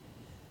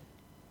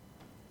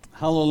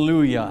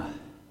Hallelujah.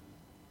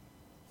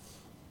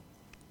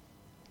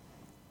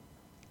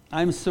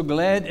 I'm so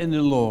glad in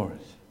the Lord.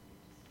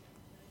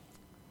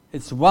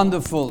 It's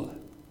wonderful.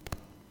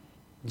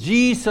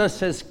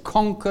 Jesus has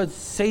conquered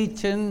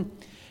Satan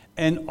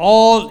and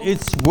all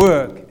its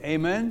work.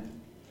 Amen?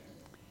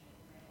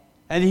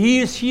 And He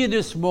is here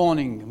this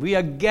morning. We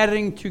are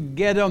getting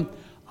together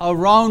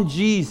around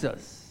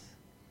Jesus.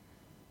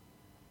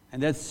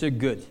 And that's so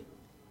good.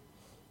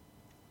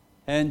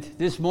 And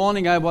this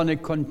morning I want to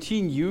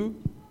continue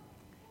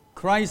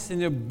Christ in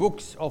the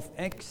books of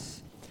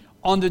Acts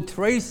on the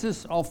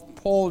traces of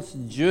Paul's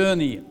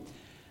journey.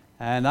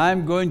 And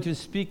I'm going to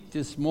speak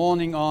this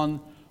morning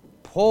on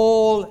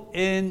Paul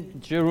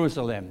in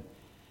Jerusalem.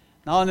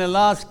 Now in the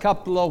last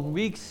couple of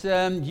weeks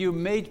you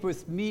made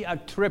with me a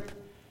trip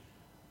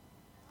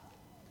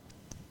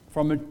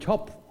from the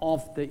top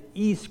of the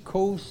east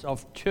coast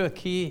of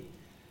Turkey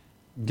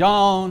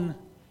down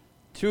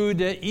to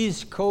the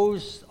east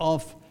coast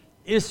of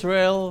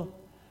Israel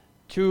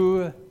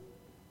to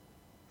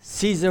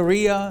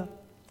Caesarea,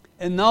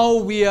 and now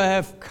we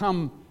have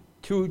come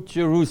to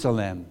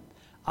Jerusalem.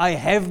 I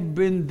have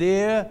been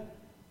there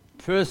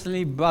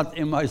personally, but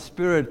in my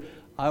spirit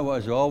I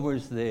was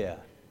always there,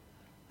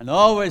 and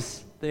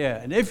always there.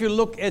 And if you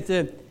look at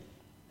the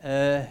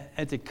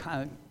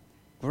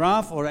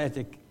graph or at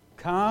the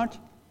card,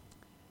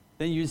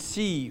 then you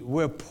see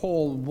where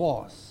Paul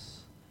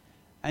was,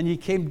 and he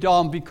came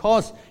down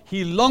because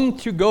he longed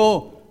to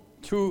go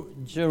to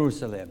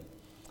Jerusalem.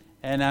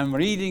 And I'm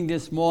reading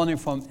this morning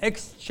from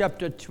Acts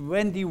chapter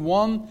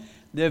 21,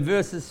 the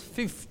verses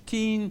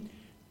 15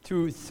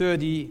 to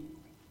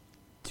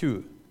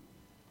 32.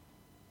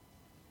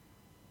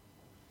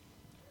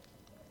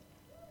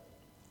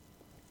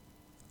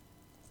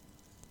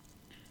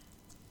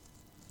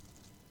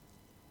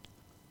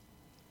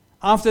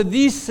 After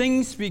these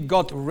things, we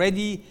got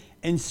ready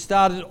and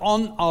started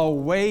on our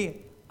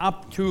way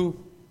up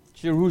to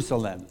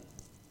Jerusalem.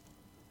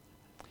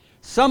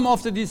 Some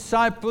of the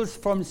disciples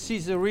from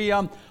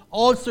Caesarea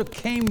also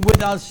came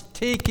with us,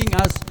 taking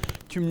us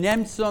to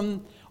Mnason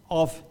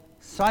of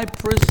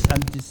Cyprus, a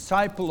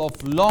disciple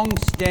of long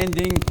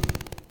standing,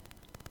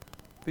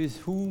 with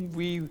whom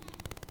we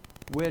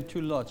were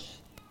to lodge.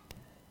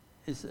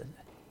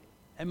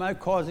 Am I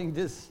causing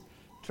this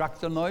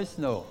tractor noise?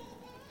 No.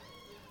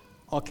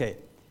 Okay,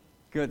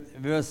 good.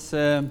 Verse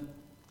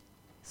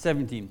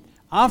 17.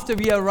 After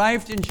we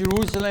arrived in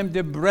Jerusalem,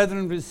 the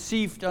brethren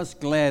received us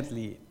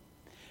gladly.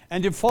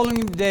 And the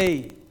following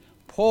day,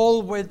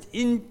 Paul went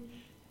in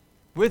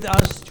with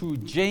us to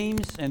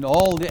James, and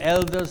all the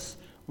elders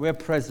were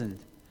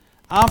present.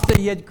 After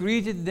he had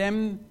greeted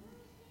them,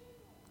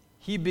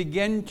 he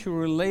began to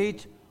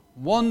relate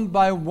one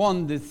by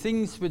one the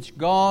things which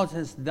God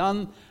has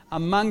done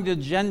among the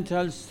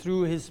Gentiles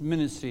through his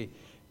ministry.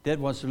 That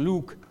was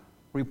Luke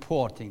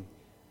reporting.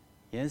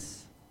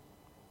 Yes?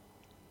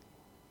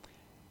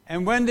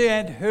 And when they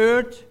had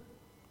heard,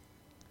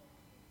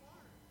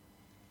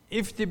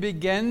 they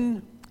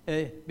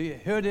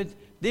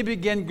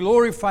began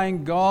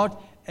glorifying God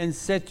and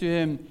said to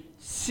him,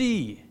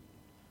 "See,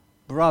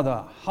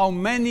 brother, how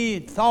many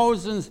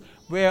thousands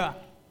there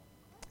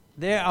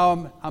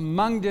are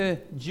among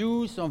the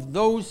Jews of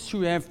those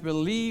who have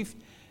believed,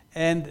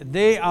 and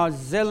they are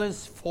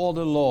zealous for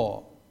the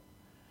law.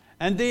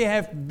 And they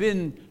have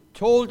been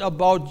told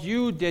about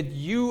you that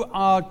you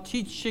are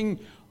teaching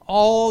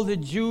all the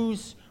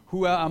Jews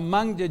who are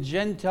among the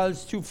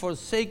Gentiles to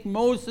forsake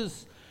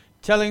Moses,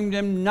 telling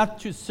them not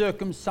to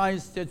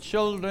circumcise their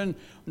children,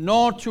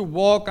 nor to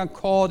walk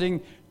according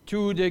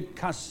to the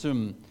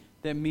custom."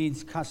 That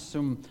means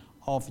custom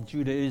of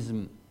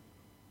Judaism.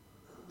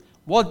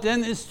 "What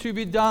then is to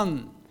be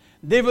done?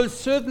 They will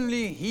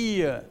certainly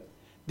hear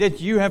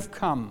that you have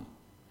come.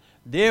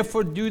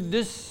 Therefore do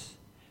this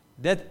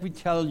that we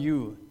tell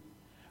you.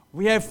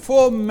 We have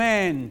 4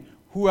 men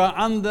who are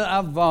under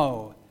a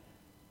vow.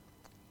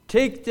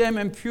 Take them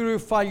and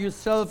purify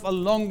yourself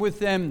along with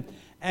them,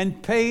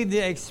 and pay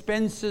their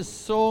expenses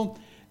so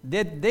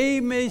that they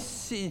may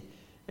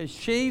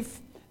shave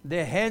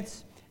their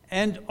heads,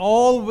 and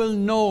all will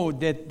know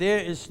that there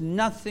is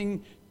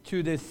nothing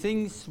to the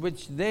things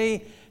which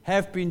they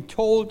have been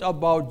told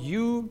about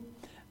you,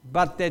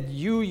 but that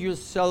you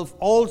yourself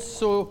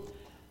also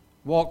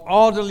walk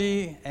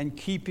orderly and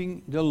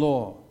keeping the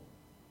law.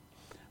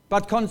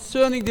 But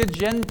concerning the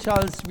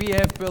Gentiles we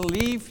have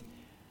believed,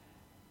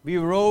 we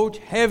wrote,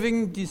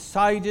 having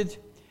decided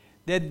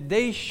that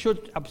they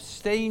should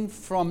abstain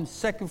from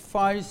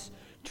sacrifice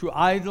to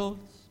idols,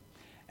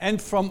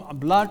 and from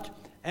blood,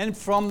 and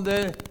from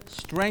the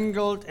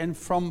strangled, and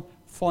from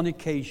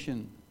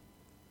fornication."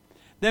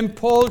 Then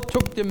Paul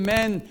took the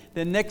men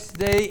the next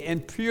day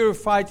and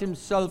purified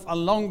himself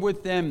along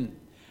with them,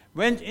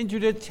 went into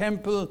the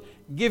temple,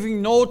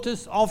 giving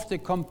notice of the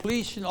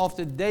completion of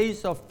the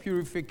days of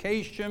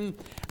purification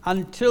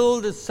until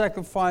the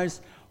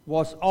sacrifice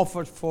was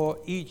offered for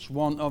each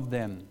one of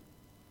them.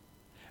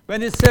 When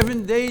the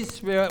 7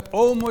 days were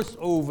almost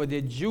over,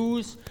 the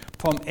Jews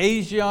from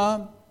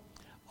Asia,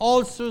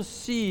 also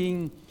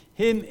seeing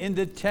him in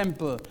the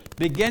temple,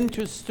 began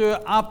to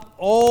stir up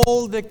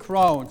all the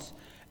crowds,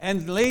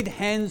 and laid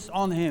hands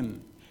on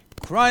him,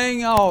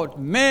 crying out,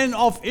 "Men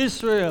of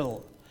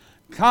Israel,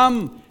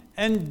 come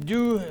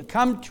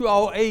to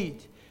our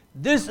aid.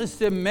 This is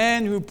the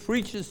man who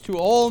preaches to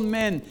all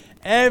men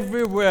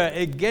everywhere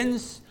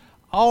against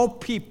our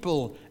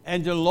people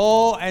and the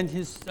law and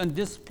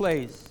this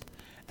place.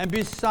 And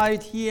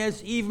besides, he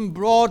has even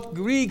brought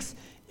Greeks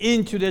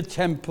into the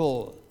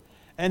temple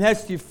and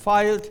has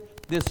defiled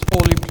this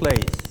holy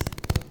place."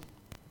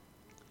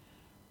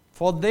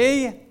 For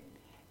they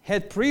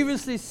had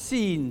previously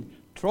seen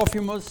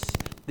Trophimus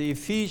the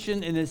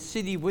Ephesian in a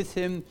city with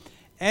him,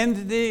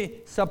 and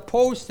they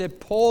supposed that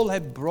Paul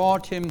had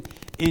brought him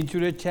into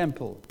the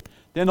temple.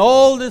 Then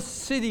all the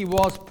city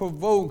was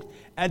provoked,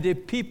 and the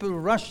people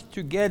rushed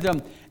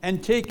together,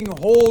 and taking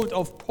hold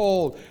of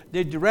Paul,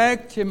 they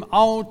dragged him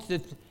out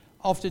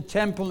of the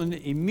temple, and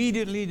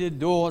immediately the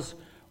doors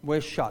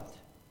were shut.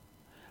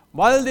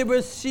 While they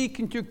were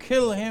seeking to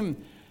kill him,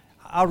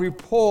 a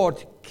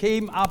report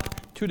came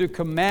up to the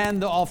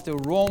commander of the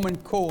Roman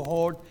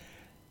cohort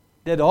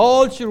that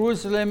all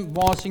Jerusalem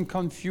was in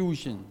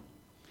confusion.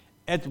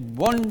 At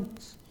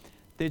once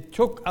they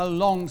took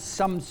along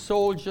some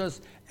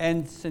soldiers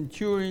and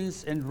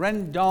centurions and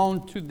ran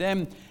down to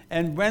them,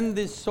 and when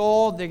they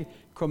saw the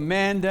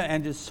commander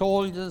and the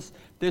soldiers,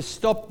 they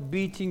stopped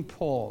beating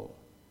Paul.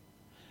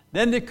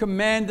 Then the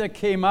commander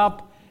came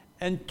up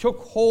and took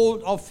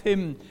hold of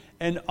him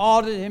and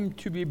ordered him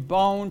to be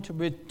bound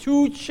with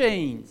 2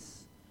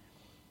 chains.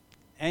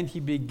 And he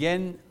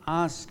began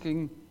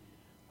asking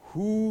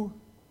who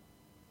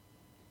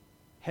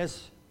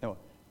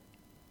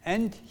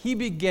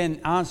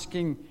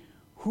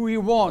he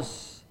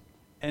was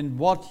and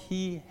what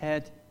he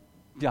had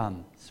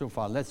done so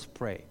far. Let's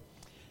pray.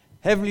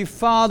 Heavenly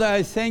Father,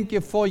 I thank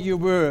you for your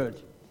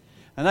word,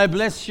 and I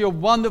bless your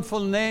wonderful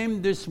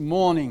name this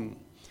morning.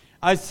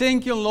 I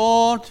thank you,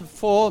 Lord,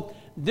 for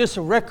this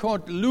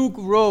record Luke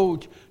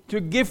wrote to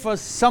give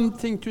us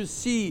something to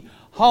see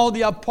how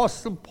the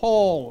Apostle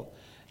Paul,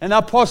 an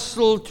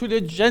apostle to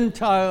the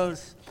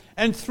Gentiles,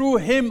 and through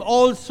him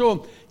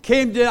also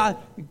came the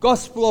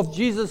gospel of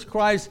Jesus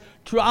Christ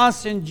to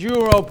us in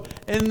Europe,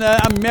 in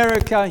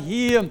America,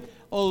 here,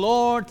 oh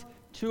Lord,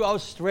 to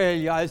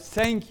Australia. I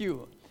thank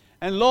you.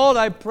 And Lord,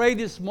 I pray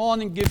this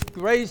morning, give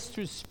grace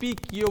to speak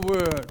your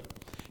word.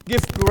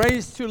 Give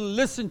grace to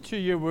listen to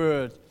your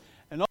word.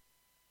 And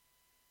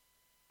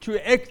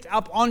to act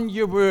upon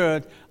your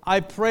word.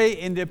 I pray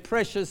in the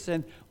precious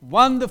and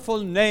wonderful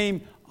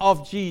name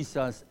of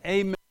Jesus.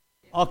 Amen.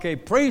 Okay,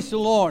 praise the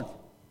Lord.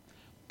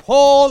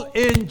 Paul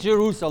in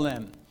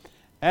Jerusalem.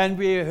 And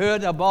we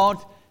heard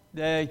about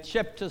the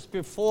chapters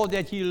before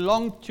that he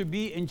longed to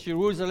be in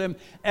Jerusalem,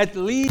 at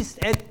least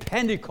at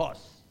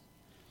Pentecost.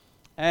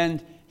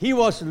 And he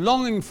was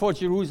longing for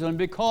Jerusalem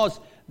because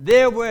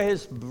there were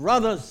his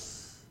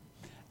brothers.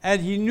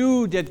 And he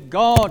knew that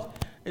God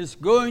is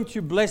going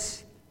to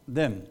bless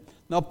them.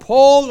 Now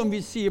Paul, and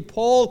we see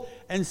Paul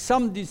and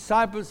some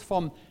disciples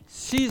from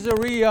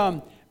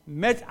Caesarea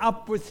met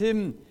up with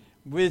him,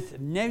 with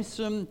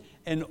Mnason,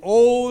 an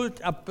old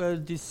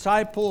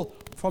disciple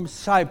from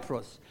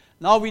Cyprus.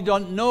 Now we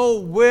don't know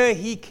where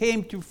he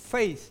came to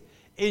faith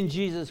in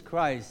Jesus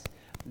Christ,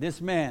 this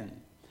man.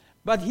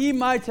 But he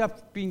might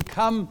have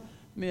become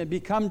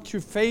to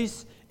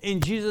faith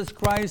in Jesus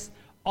Christ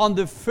on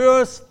the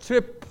first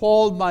trip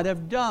Paul might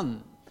have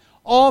done.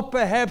 Or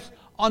perhaps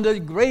on the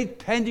great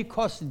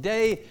Pentecost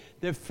day,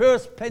 the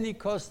first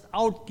Pentecost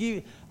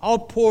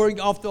outpouring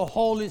of the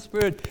Holy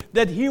Spirit,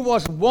 that he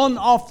was one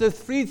of the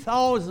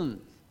 3,000.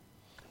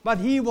 But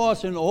he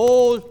was an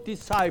old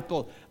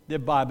disciple, the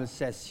Bible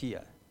says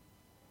here.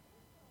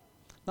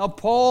 Now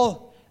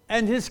Paul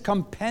and his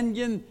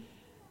companion,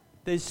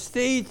 they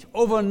stayed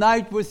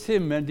overnight with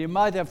him, and they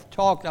might have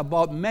talked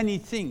about many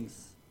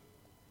things.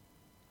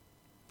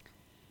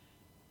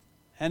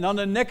 And on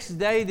the next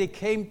day they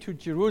came to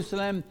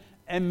Jerusalem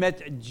and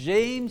met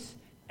James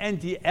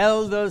and the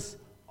elders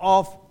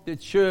of the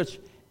church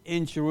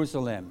in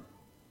Jerusalem.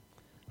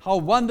 How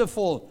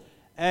wonderful.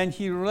 And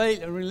he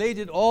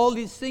related all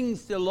these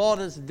things the Lord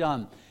has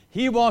done.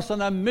 He was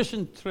on a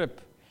mission trip,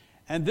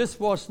 and this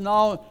was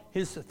now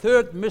his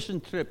 3rd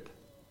mission trip.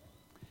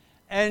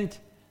 And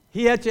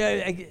he had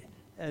to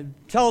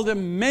tell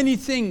them many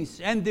things,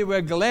 and they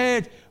were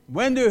glad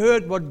when they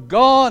heard what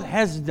God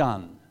has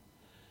done.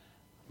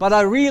 But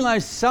I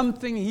realized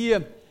something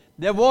here.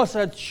 There was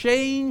a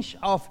change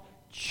of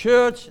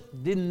church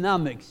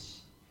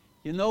dynamics.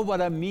 You know what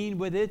I mean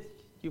with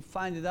it? You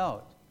find it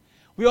out.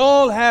 We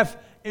all have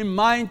in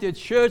mind the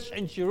church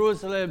in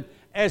Jerusalem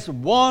as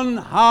one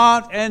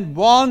heart and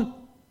one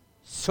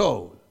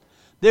soul.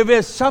 They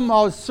were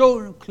somehow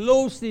so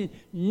closely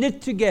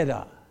knit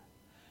together.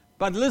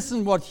 But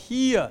listen what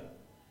here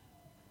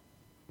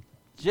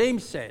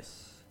James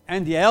says,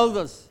 and the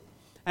elders.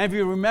 And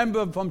we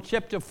remember from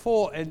chapter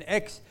 4 in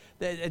Acts,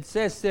 that it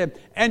says there,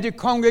 and the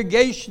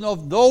congregation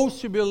of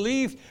those who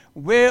believed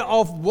were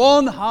of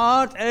one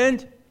heart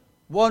and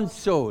one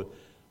soul.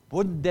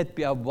 Wouldn't that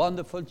be a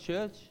wonderful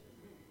church?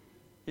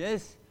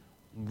 Yes?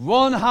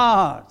 One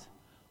heart,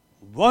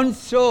 one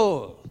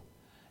soul.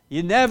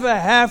 You never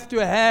have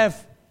to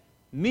have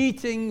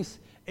meetings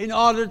in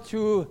order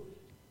to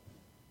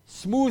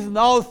smoothen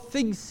out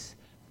things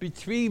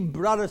between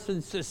brothers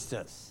and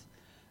sisters.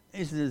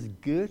 Isn't this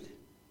good?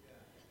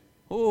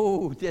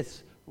 Oh,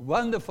 that's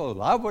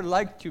wonderful. I would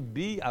like to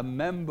be a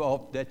member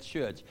of that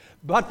church.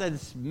 But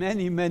that's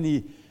many,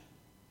 many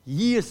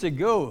years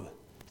ago,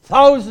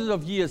 thousands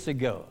of years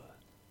ago.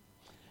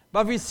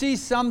 But we see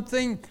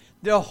something,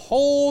 the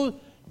whole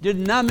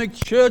dynamic,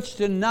 church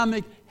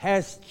dynamic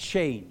has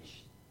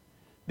changed.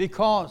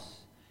 Because,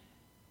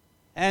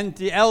 and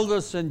the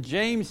elders and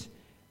James,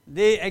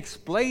 they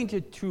explained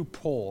it to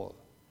Paul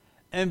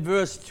in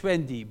verse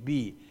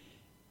 20b.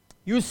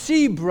 You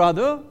see,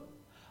 brother,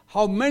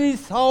 how many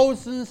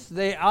thousands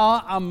there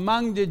are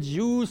among the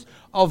Jews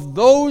of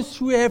those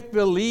who have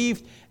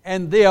believed,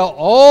 and they are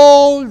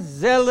all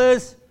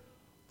zealous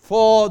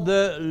for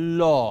the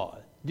Lord.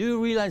 Do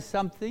you realize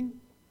something?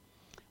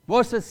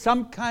 Was it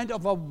some kind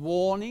of a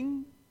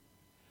warning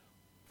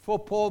for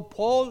Paul?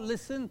 Paul,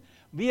 listen,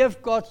 we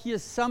have got here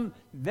some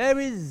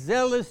very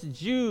zealous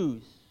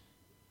Jews,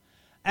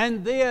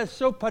 and they are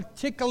so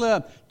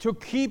particular to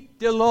keep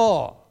the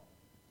law.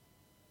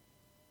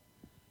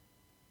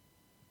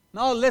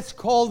 Now let's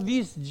call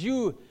these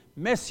Jews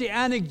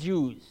Messianic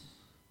Jews.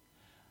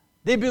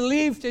 They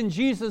believed in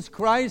Jesus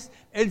Christ,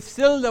 and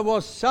still there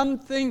was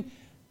something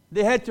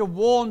they had to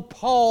warn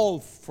Paul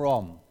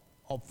from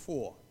or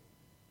for.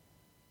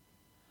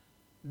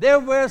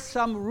 There were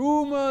some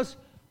rumors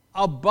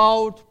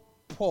about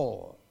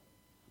Paul.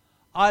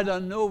 I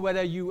don't know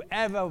whether you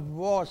ever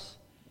was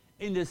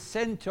in the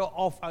center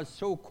of a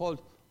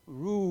so-called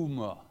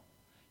rumor.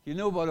 You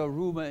know what a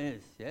rumor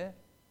is, yeah?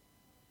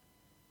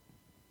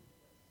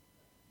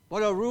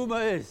 What a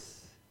rumor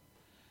is.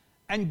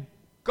 And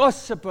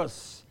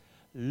gossipers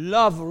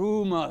love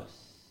rumors.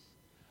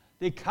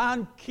 They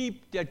can't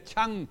keep their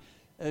tongue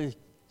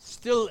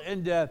still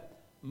in their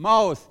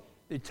mouth.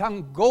 The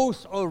tongue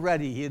goes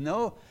already, you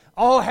know.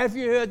 Oh, have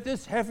you heard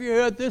this? Have you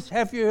heard this?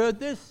 Have you heard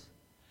this?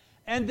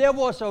 And there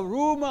was a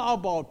rumor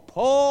about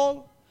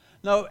Paul.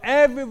 Now,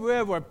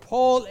 everywhere where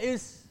Paul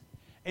is,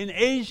 in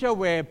Asia,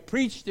 where he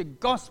preached the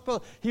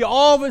gospel, he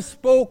always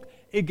spoke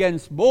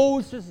against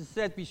Moses. He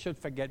said we should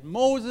forget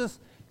Moses,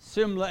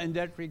 similar in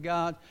that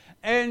regard.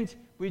 And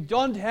we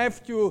don't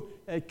have to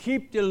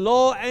keep the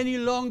law any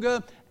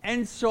longer,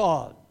 and so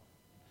on.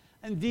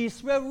 And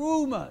these were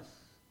rumors.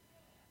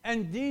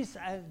 And these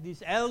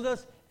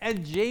elders,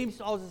 and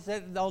James also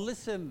said, now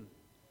listen,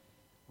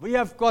 we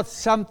have got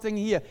something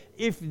here.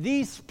 If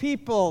these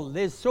people,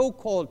 they're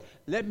so-called,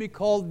 let me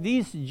call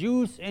these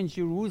Jews in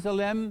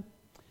Jerusalem,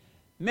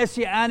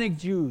 Messianic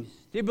Jews,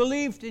 they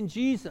believed in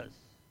Jesus.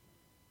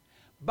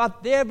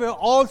 But there were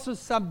also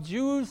some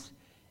Jews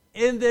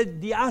in the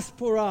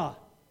diaspora.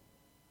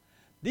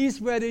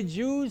 These were the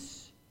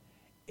Jews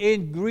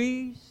in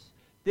Greece,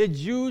 the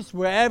Jews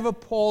wherever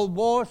Paul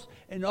was,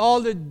 in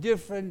all the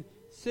different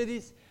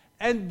cities.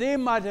 And they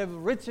might have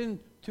written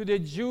to the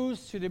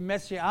Jews, to the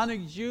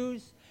Messianic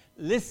Jews,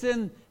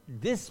 listen,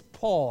 this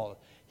Paul,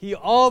 he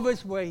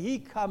always, where he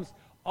comes,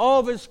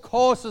 always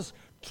causes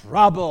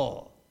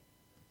trouble.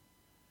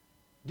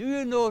 Do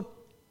you know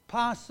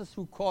pastors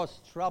who cause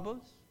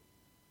troubles?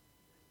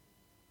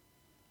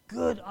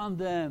 Good on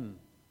them.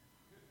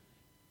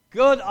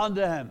 Good on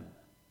them.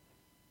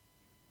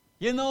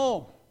 You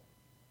know,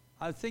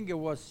 I think it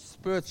was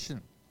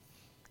Spurgeon,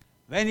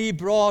 when he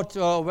brought,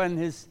 when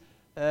his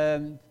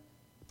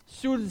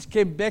students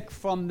came back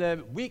from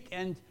the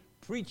weekend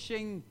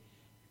preaching,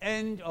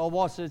 or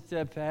was it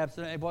perhaps,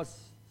 it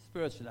was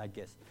Spurgeon, I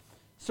guess.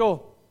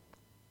 So,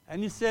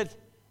 and he said,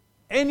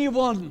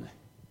 anyone,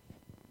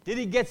 did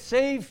he get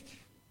saved?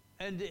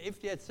 And if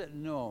they had said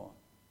no.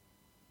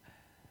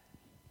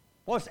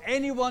 Was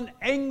anyone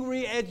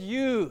angry at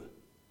you?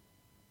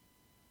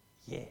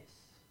 Yes.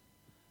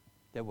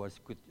 That was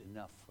good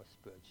enough for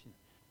Spurgeon,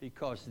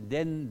 because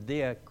then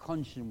their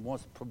conscience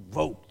was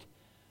provoked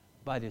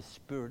by the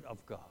Spirit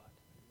of God.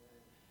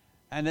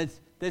 And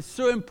that's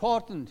so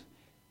important.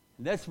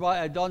 That's why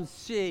I don't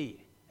say,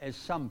 as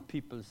some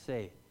people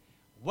say,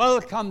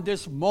 welcome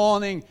this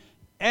morning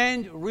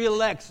and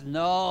relax.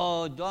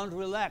 No, don't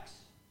relax.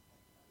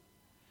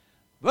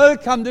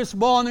 Welcome this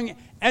morning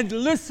and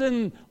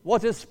listen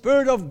what the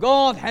Spirit of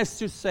God has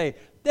to say.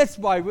 That's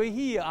why we're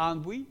here,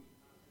 aren't we?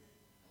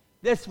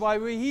 That's why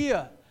we're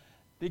here.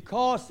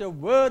 Because the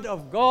Word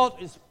of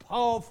God is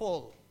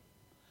powerful.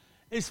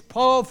 It's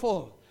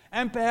powerful.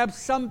 And perhaps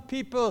some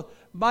people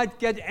might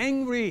get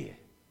angry.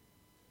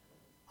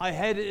 I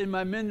had it in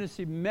my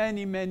ministry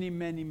many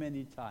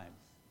times.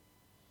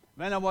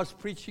 When I was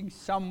preaching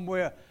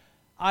somewhere,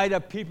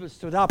 either people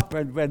stood up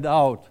and went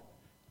out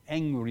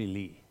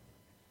angrily.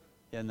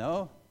 You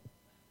know?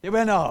 They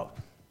went out.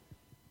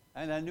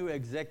 And I knew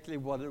exactly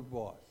what it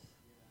was.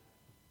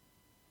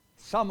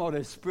 Somehow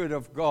the Spirit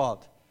of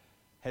God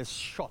has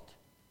shot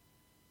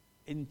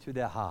into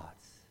their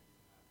hearts.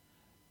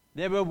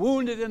 They were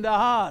wounded in the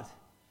heart.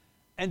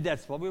 And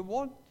that's what we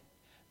want.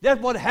 That's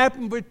what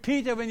happened with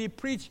Peter when he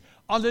preached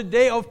on the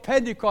day of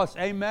Pentecost.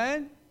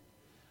 Amen?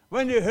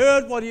 When they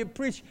heard what he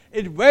preached,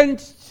 it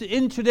went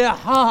into their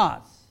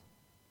hearts.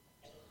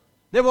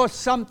 There was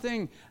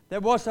something, there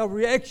was a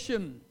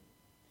reaction.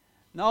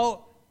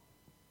 Now,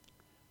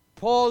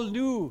 Paul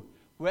knew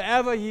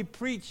wherever he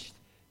preached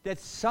that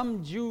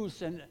some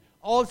Jews, and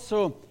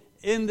also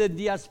in the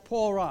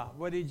diaspora,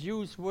 where the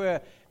Jews were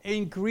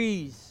in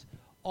Greece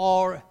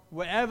or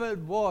wherever it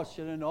was,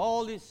 in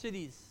all these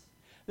cities,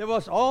 there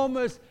was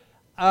almost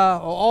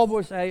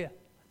an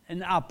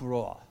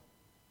uproar.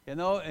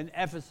 In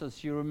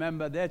Ephesus, you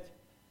remember that,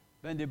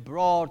 when they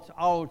brought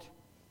out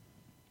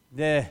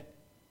the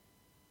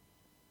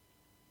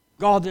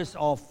goddess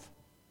of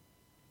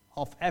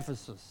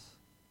Ephesus.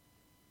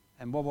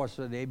 And what was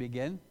her name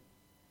again?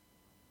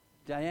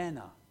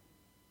 Diana.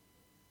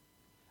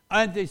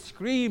 And they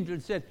screamed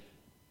and said,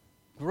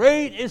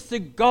 "Great is the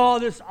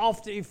goddess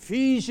of the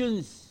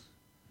Ephesians."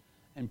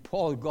 And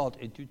Paul got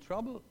into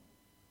trouble.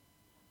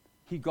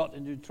 He got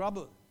into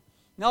trouble.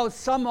 Now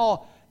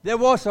somehow there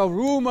was a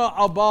rumor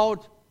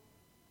about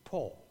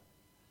Paul.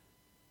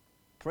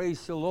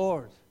 Praise the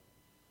Lord.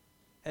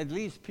 At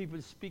least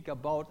people speak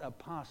about a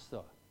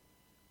pastor.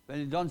 When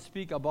they don't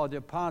speak about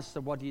the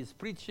pastor, what he is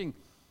preaching,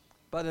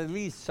 but at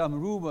least some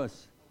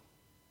rumors.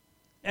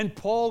 And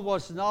Paul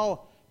was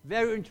now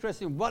very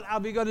interested. What are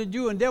we going to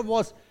do? And that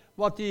was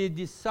what the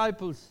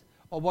disciples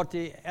or what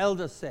the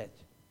elders said.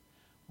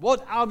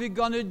 What are we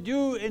going to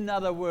do, in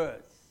other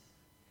words?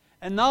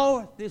 And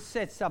now they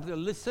said something.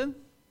 Listen,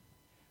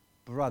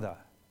 brother.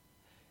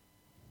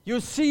 You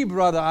see,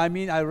 brother, I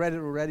read it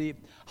already,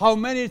 how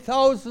many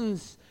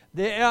thousands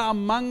there are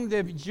among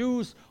the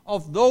Jews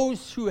of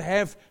those who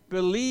have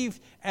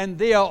believed, and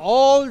they are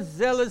all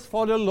zealous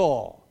for the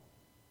law.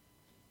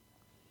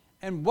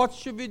 And what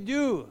should we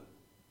do?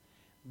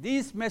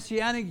 These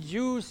Messianic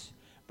Jews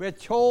were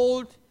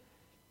told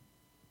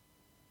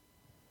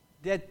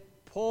that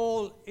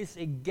Paul is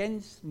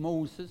against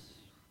Moses.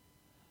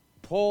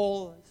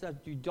 Paul said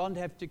you don't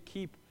have to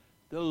keep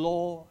the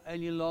law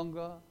any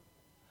longer.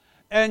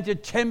 And the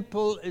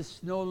temple is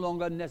no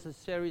longer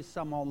necessary,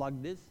 somehow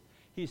like this.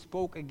 He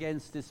spoke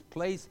against this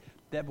place.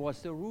 That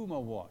was the rumor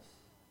was.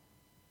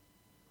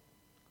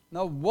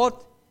 Now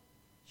what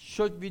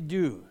should we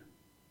do?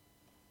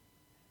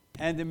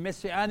 And the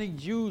Messianic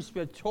Jews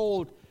were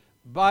told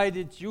by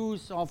the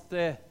Jews of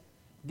the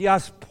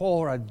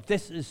diaspora,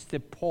 this is the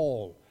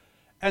Paul.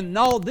 And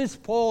now this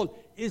Paul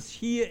is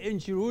here in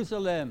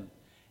Jerusalem.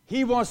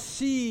 He was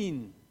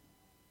seen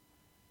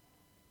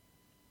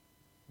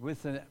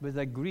with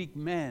a Greek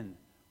man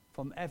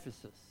from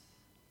Ephesus.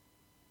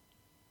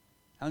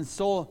 And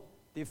so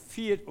they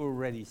feared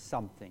already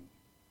something.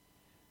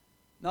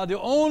 Now the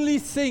only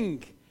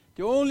thing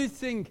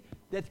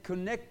that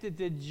connected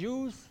the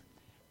Jews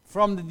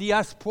from the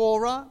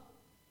diaspora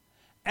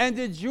and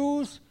the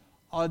Jews,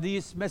 or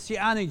these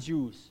Messianic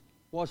Jews,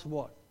 was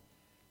what?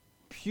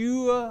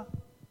 Pure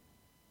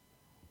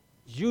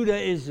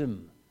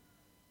Judaism.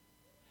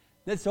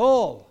 That's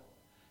all.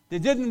 They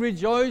didn't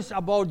rejoice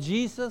about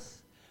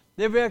Jesus.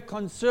 They were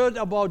concerned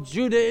about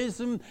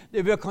Judaism.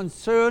 They were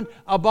concerned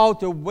about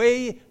the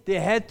way they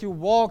had to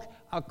walk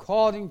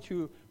according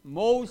to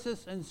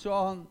Moses and so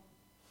on.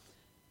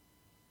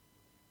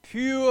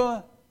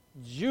 Pure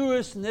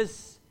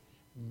Jewishness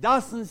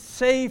doesn't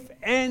save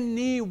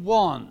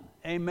anyone.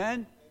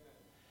 Amen?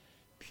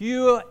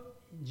 Pure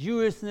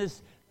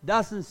Jewishness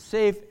doesn't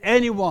save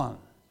anyone.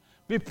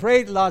 We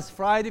prayed last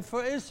Friday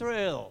for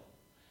Israel.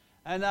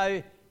 And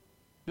I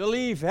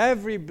believe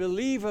every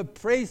believer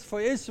prays for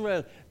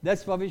Israel.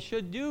 That's what we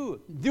should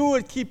do. Do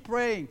it, keep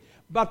praying.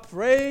 But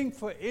praying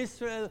for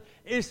Israel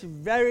is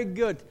very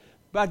good.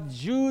 But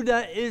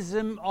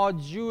Judaism or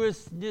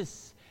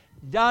Jewishness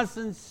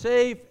doesn't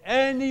save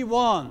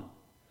anyone.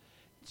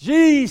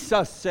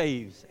 Jesus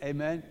saves.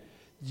 Amen.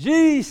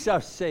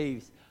 Jesus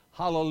saves.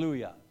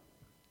 Hallelujah.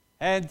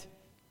 And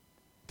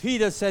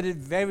Peter said it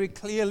very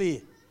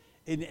clearly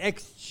in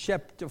Acts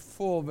chapter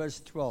 4, verse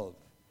 12.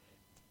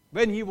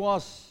 When he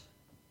was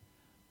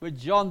with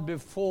John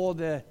before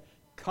the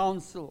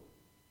council.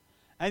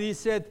 And he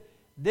said,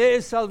 there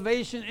is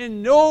salvation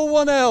in no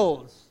one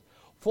else,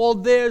 for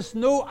there is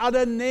no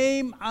other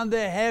name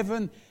under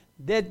heaven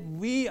that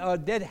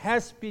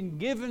has been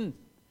given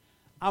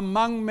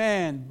among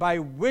men by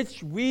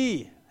which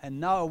we, and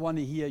now I want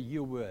to hear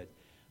your word,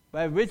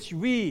 by which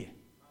we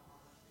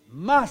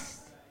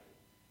must,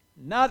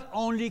 not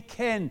only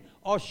can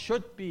or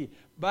should be,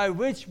 by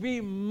which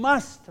we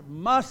must.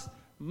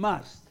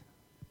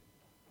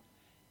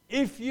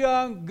 If you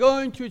are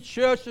going to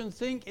church and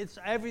think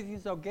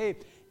everything's okay,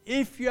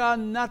 if you are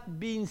not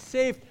being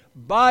saved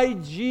by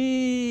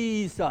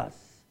Jesus,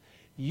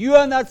 you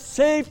are not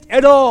saved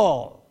at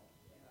all.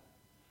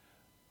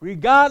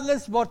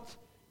 Regardless what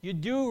you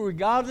do,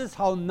 regardless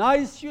how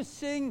nice you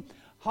sing,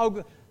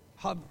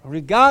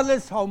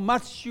 regardless how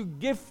much you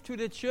give to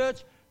the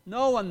church,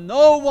 no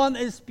one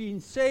is being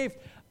saved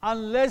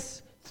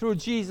unless through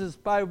Jesus,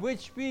 by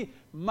which we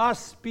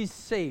must be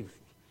saved.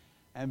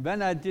 And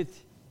when I did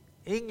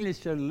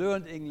English and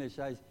learned English.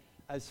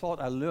 I thought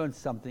I learned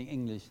something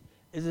English.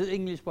 Is it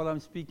English what I'm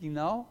speaking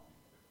now?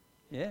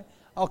 Yeah?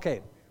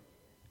 Okay.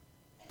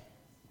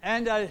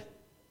 And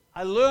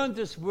I learned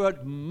this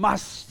word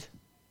must.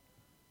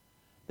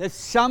 That's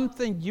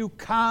something you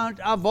can't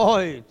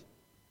avoid.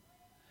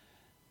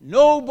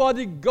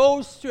 Nobody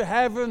goes to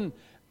heaven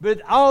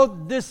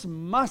without this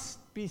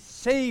must be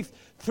saved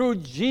through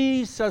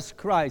Jesus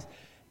Christ.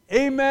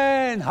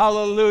 Amen.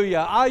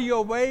 Hallelujah. Are you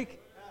awake?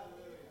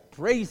 Hallelujah.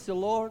 Praise the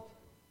Lord.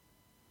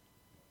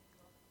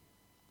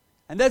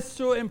 And that's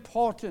so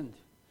important.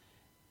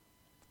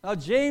 Now,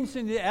 James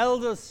and the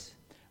elders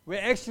were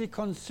actually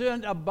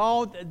concerned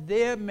about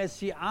their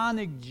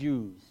Messianic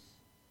Jews.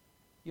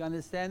 You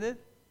understand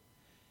it?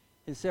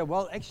 He said,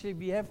 well, actually,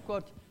 we have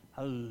got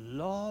a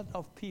lot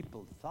of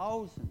people,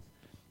 thousands.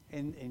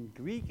 In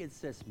Greek, it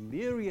says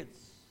myriads.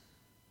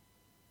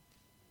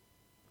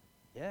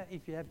 Yeah,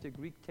 if you have the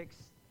Greek text,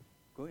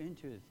 go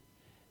into it.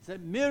 It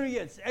said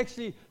myriads,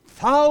 actually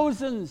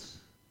thousands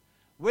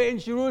were in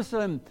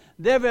Jerusalem.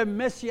 There were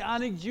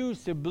Messianic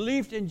Jews who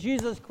believed in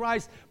Jesus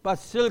Christ, but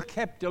still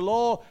kept the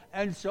law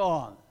and so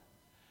on.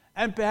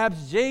 And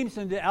perhaps James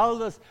and the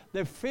elders,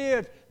 they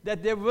feared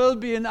that there will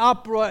be an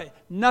uproar,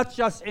 not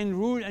just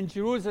in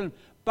Jerusalem,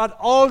 but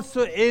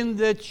also in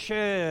the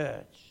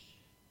church.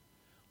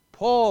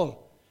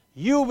 Paul,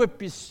 you would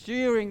be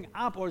stirring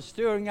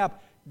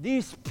up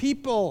these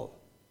people.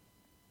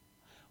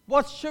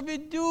 What should we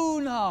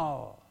do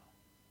now?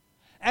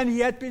 And he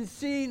had been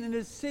seen in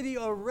the city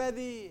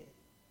already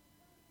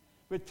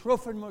with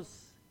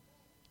Trophimus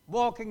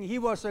walking. He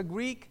was a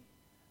Greek.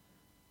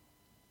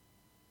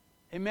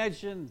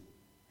 Imagine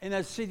in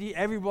a city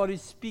everybody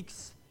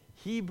speaks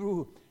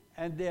Hebrew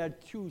and there are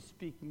two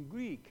speaking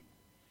Greek.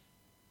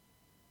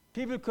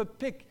 People could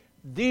pick,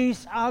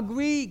 these are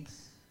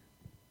Greeks.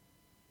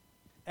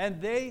 And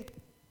they,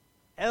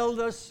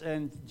 elders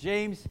and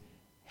James,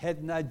 had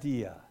an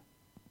idea.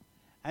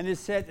 And it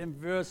said in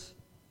verse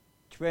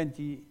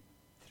 23,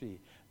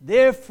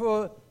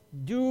 therefore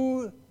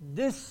do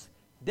this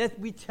that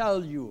we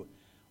tell you.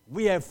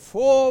 We have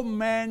 4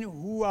 men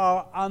who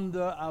are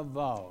under a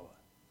vow.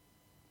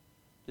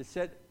 They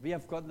said, we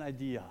have got an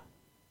idea.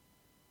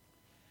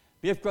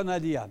 We have got an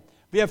idea.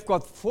 We have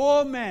got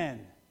 4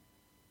 men.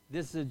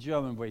 This is a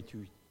German way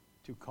to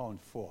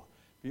count 4.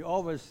 We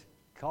always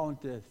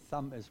count the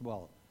thumb as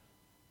well.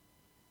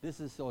 This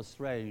is the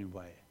Australian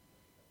way.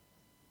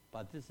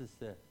 But this is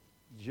the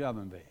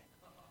German way.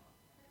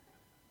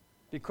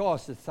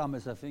 Because the thumb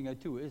is a finger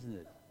too, isn't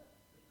it?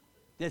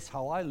 That's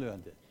how I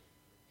learned it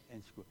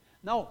in school.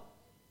 Now,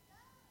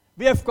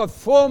 we have got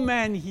 4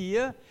 men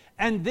here,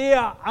 and they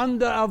are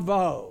under a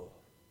vow.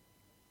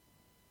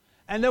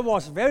 And that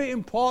was very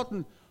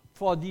important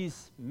for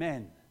these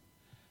men.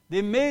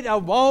 They made a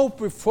vow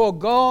before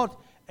God,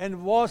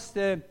 and was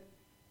the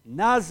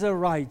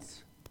Nazarite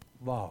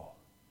vow.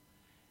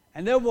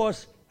 And there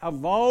was a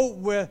vow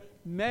where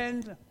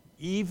men,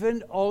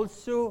 even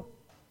also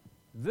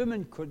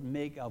women, could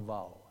make a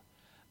vow.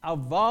 A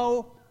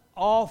vow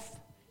of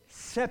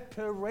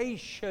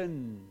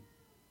separation,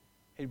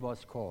 it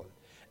was called.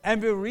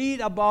 And we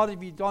read about it,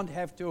 we don't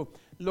have to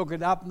look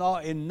it up now,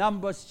 in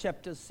Numbers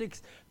chapter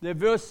 6, the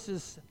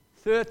verses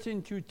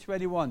 13 to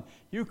 21.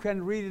 You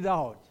can read it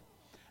out.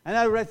 And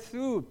I read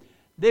through.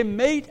 They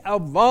made a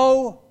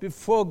vow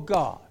before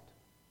God.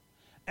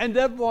 And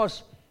that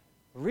was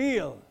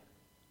real.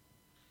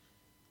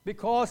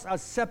 Because a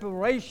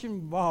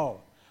separation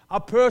vow,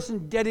 a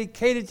person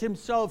dedicated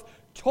himself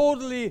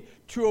totally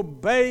to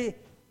obey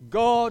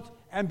God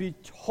and be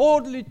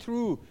totally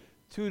true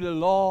to the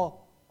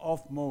law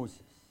of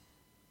Moses.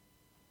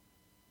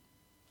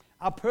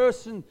 A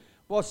person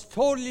was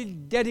totally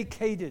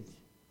dedicated,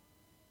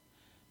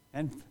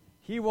 and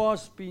he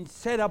was being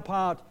set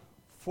apart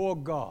for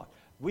God.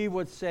 We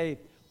would say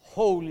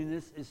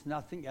holiness is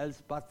nothing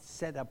else but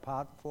set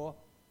apart for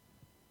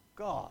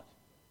God.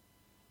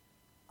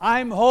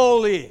 I'm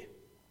holy.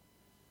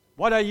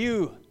 What are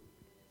you?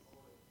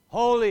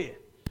 Holy.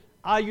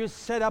 Are you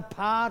set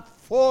apart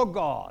for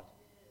God?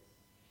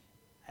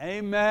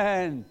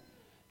 Amen.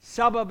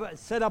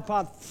 Set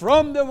apart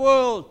from the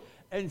world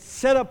and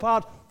set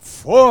apart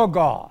for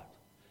God.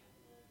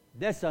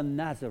 That's a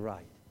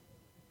Nazarite.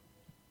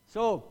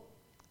 So,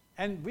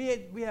 and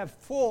we have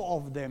 4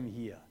 of them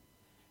here.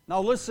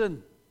 Now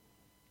listen,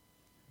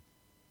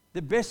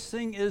 the best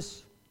thing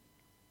is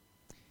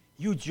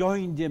you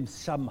join them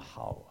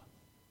somehow.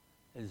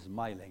 This is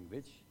my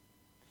language.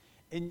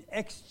 In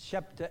Acts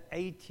chapter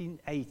 18,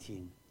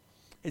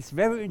 it's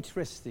very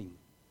interesting.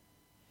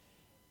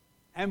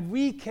 And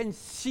we can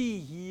see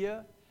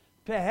here,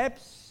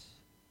 perhaps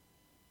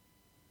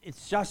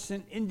it's just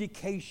an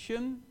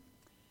indication.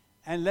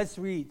 And let's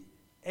read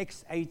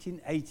Acts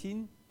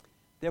 18.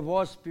 There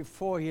was,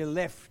 before he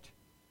left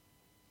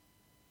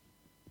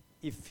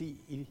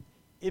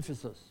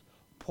Ephesus,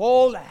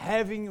 Paul,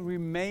 having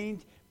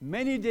remained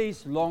many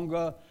days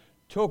longer,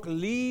 took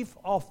leave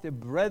of the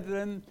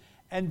brethren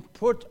and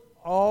put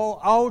all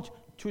out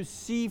to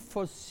sea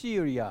for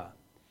Syria.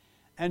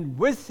 And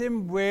with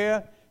him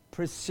were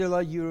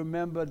Priscilla, you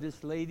remember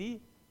this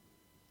lady?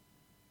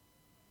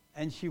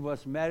 And she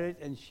was married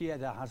and she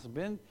had a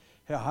husband.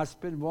 Her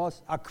husband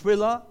was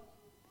Aquila.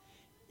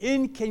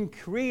 In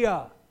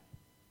Cenchrea,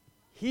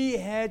 he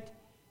had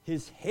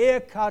his hair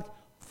cut,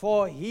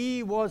 for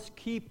he was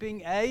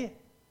keeping a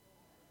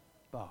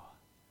vow.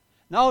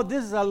 Now,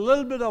 this is a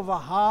little bit of a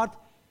hard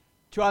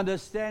to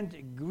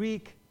understand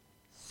Greek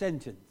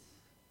sentence.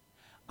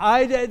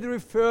 Either it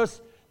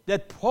refers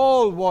that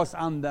Paul was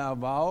under a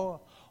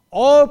vow,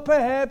 or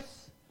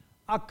perhaps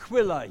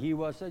Aquila, he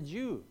was a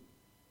Jew.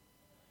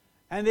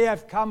 And they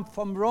have come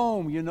from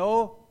Rome, you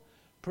know,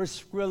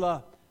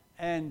 Priscilla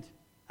and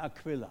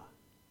Aquila.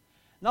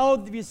 Now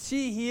we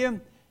see here,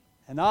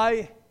 and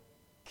I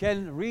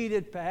can read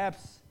it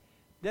perhaps,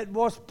 that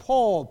was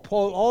Paul.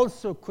 Paul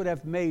also could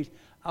have made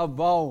a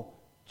vow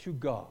to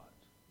God.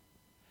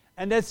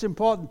 And that's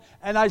important.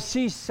 And I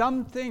see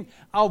something,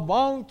 a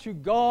vow to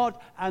God,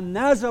 a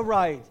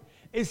Nazarite,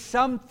 is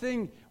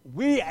something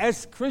we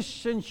as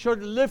Christians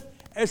should live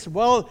as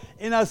well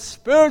in a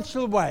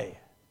spiritual way.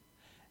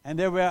 And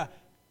there were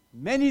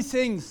many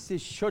things they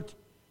should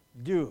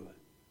do.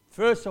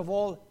 First of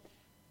all,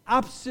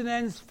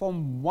 abstinence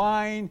from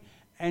wine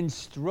and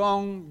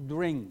strong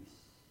drinks.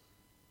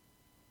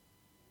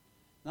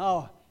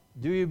 Now,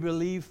 do you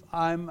believe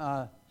I'm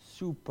a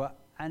super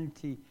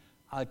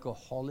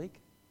anti-alcoholic?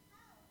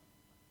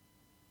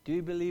 Do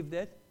you believe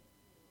that?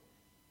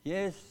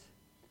 Yes,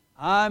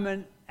 I'm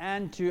an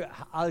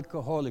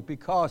anti-alcoholic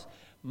because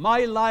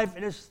my life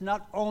is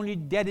not only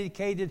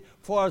dedicated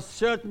for a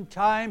certain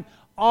time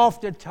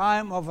of the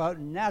time of a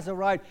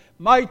Nazarite.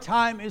 My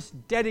time is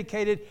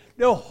dedicated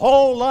the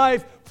whole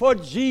life for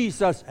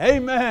Jesus.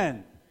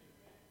 Amen.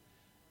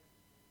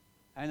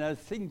 And I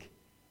think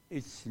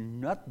it's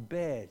not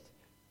bad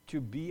to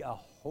be a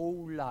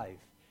whole life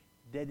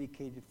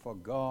dedicated for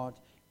God,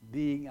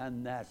 being a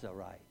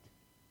Nazarite.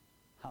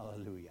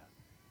 Hallelujah.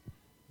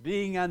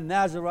 Being a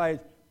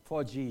Nazarite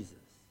for Jesus.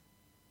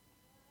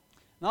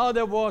 Now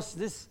there was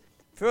this,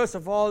 first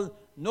of all,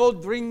 no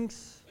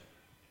drinks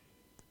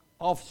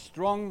of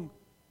strong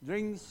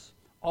drinks,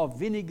 of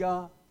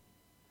vinegar,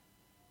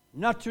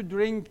 not to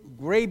drink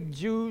grape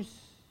juice.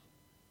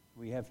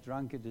 We have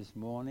drunk it this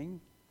morning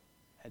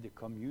at the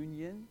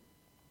communion.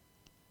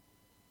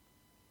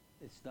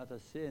 It's not a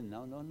sin,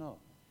 no.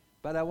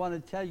 But I want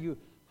to tell you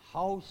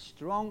how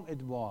strong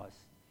it was,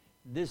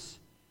 this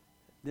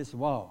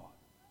vow.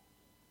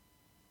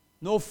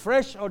 No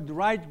fresh or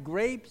dried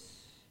grapes,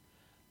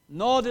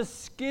 nor the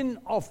skin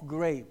of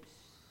grapes.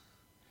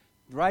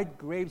 Dried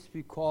grapes,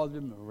 we call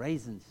them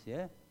raisins,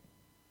 yeah?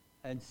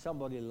 And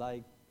somebody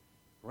like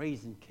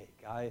raisin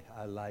cake. I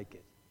like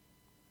it.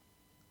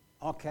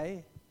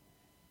 Okay.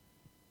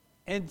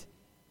 And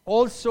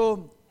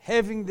also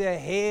having their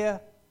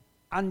hair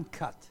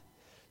uncut.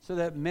 So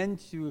that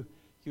meant you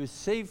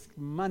saved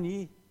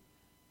money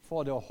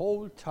for the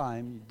whole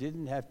time. You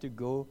didn't have to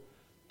go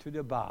to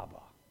the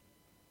barber.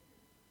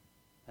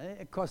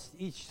 It cost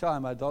each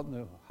time, I don't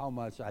know how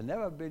much. I've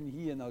never been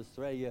here in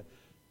Australia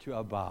to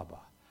a barber.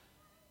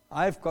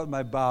 I've got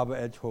my barber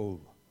at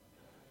home.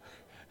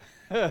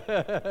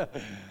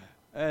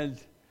 And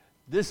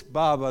this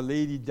barber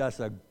lady does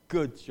a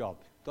good job.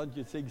 Don't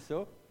you think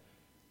so?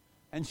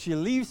 And she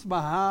leaves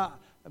my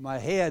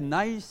hair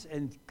nice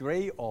and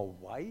gray or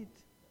white.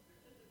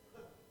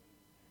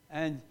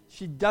 And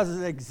she does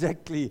it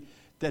exactly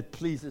that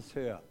pleases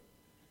her.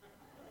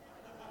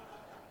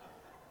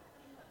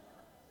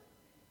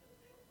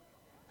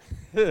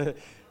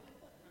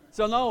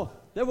 So now,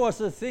 there was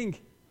the thing.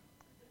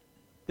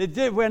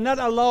 They were not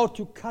allowed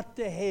to cut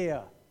their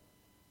hair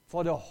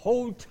for the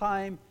whole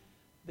time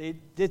they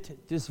did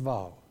this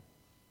vow.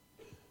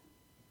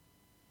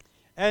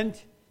 And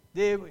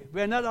they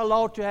were not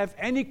allowed to have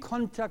any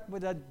contact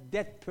with a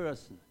dead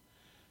person.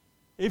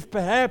 If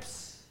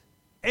perhaps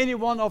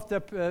anyone of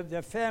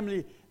their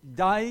family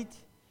died,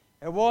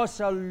 there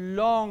was a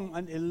long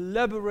and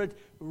elaborate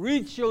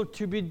ritual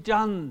to be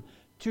done,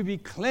 to be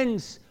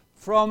cleansed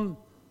from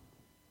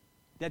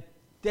that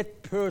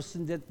dead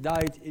person that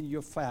died in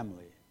your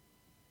family.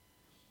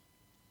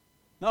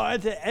 Now,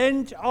 at the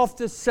end of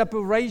the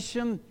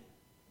separation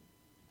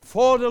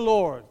for the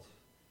Lord,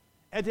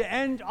 at the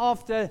end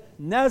of the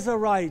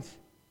Nazarite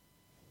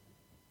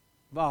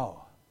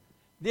vow,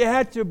 they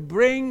had to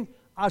bring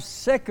a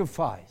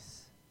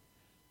sacrifice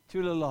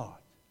to the Lord.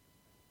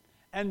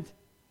 And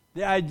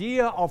the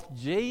idea of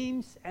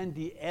James and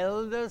the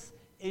elders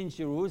in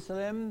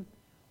Jerusalem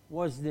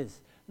was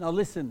this. Now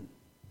listen,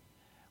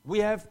 we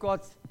have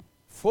got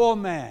 4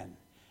 men,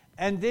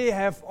 and they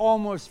have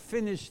almost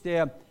finished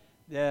their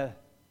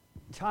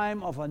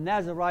time of a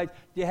Nazarite.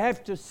 They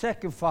have to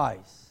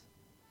sacrifice.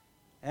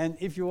 And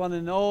if you want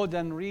to know,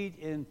 then read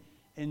in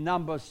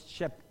Numbers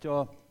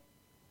chapter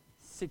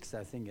 6,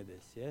 I think it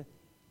is, yeah?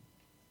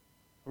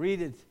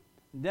 Read it.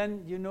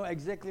 Then you know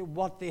exactly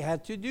what they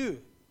had to do.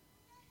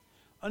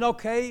 And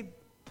okay,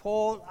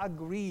 Paul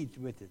agreed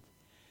with it.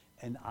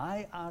 And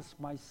I asked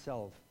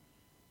myself,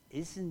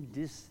 isn't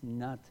this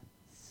not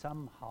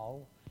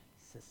somehow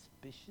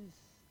suspicious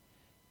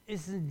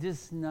Isn't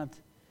this not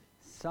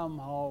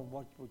somehow,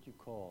 what would you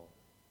call,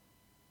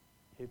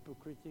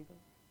 hypocritical?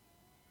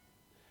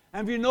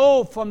 And we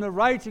know from the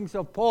writings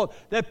of Paul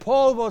that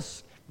Paul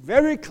was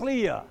very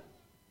clear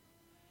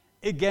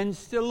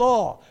against the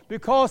law,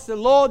 because the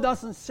law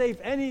doesn't save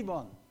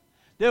anyone.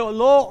 The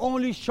law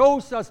only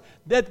shows us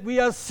that we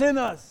are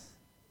sinners.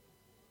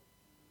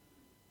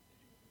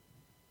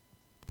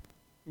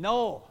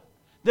 No,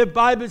 the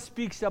Bible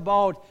speaks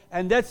about,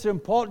 and that's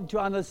important to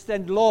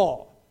understand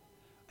law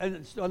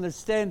and to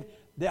understand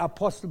the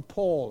Apostle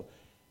Paul.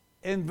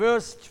 In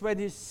verse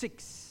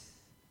 26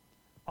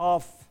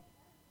 of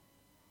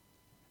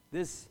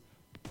this,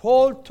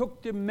 Paul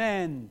took the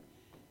men,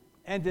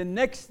 and the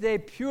next day,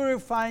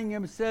 purifying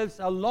himself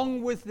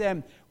along with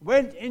them,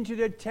 went into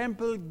the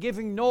temple,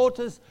 giving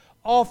notice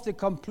of the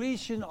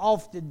completion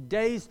of the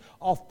days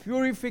of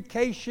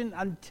purification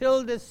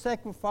until the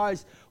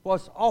sacrifice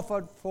was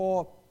offered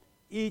for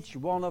each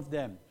one of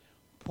them.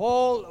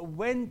 Paul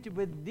went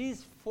with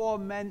these 4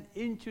 men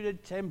into the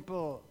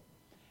temple,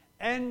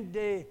 and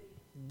they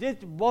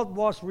did what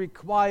was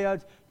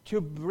required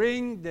to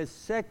bring the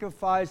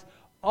sacrifice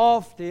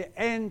of the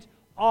end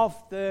of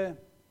the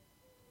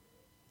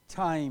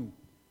time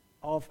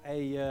of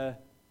a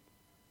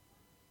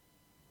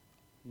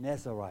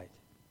Nazarite.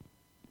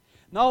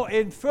 Now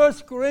in 1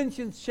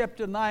 Corinthians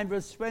chapter 9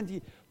 verse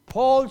 20,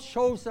 Paul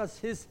shows us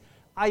his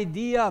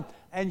idea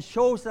and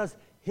shows us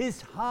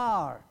his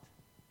heart.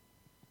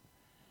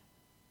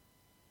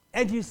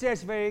 And he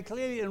says very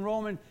clearly in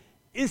Romans,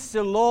 is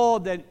the law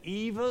then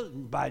evil?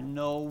 By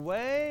no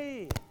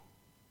way.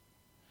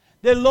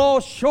 The law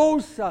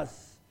shows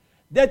us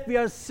that we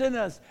are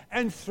sinners,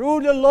 and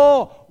through the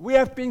law we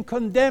have been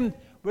condemned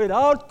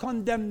without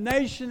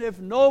condemnation if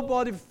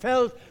nobody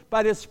felt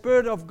by the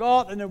Spirit of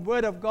God and the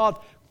Word of God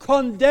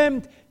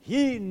condemned.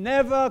 He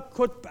never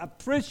could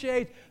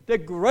appreciate the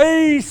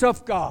grace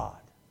of God.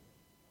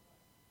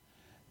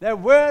 That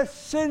where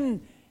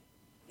sin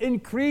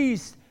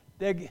increased,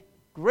 the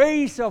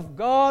grace of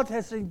God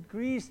has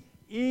increased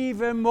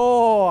even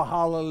more.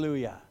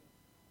 Hallelujah.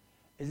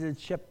 Is it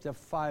chapter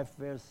 5,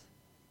 verse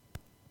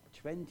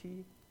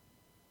 20?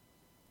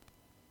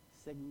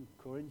 2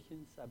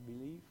 Corinthians, I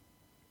believe.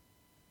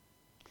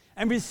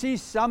 And we see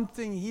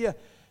something here.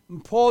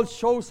 Paul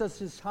shows us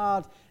his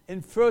heart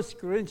in 1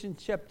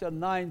 Corinthians chapter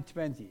 9,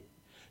 20.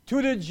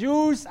 To the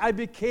Jews I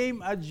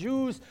became a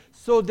Jew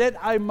so that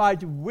I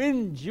might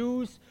win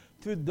Jews.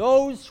 To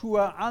those who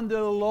are under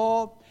the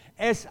law,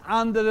 as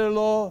under the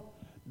law,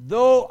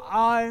 though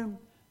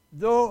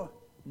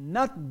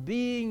not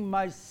being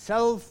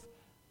myself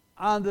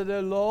under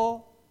the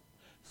law,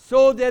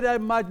 so that I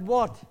might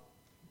what?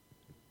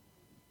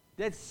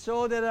 That's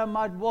so that I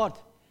might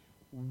what?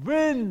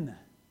 Win.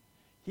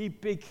 He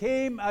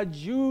became a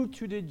Jew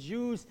to the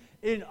Jews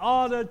in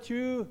order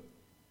to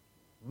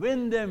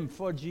win them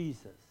for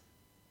Jesus.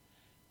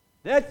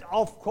 That,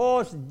 of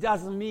course,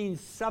 doesn't mean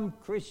some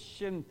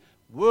Christian,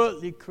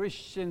 worldly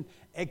Christian,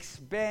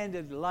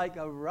 expanded like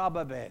a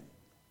rubber band.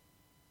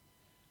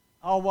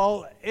 Oh,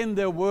 well, in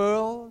the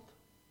world,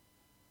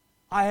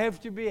 I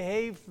have to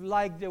behave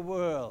like the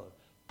world.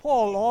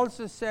 Paul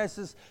also says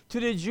this, to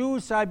the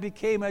Jews I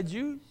became a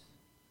Jew,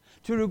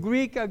 to the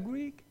Greek a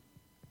Greek.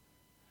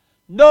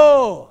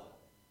 No,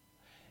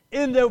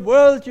 in the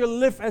world you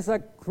live as a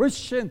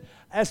Christian,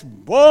 as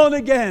born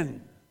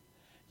again.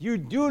 You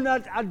do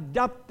not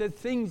adopt the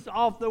things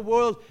of the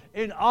world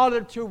in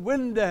order to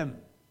win them.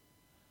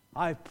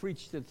 I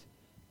preached it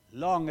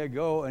long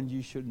ago, and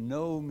you should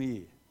know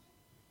me.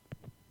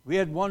 We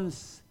had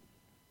once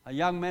a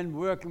young man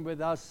working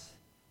with us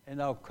in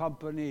our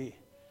company.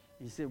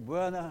 He said,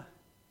 Werner,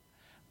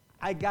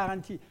 I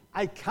guarantee,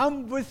 I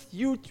come with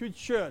you to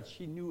church.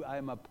 He knew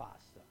I'm a pastor.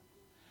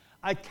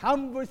 I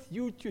come with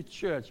you to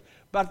church,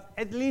 but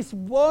at least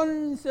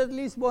once,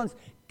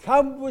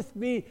 come with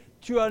me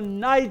to a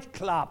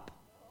nightclub.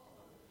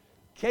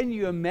 Can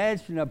you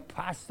imagine a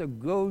pastor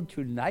go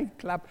to a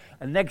nightclub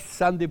and next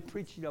Sunday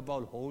preaching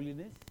about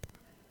holiness?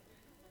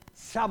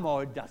 Somehow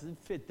it doesn't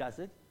fit, does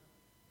it?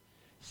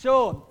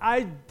 So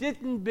I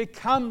didn't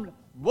become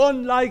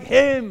one like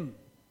him.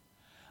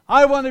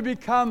 I want to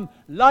become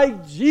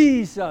like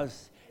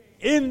Jesus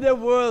in the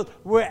world,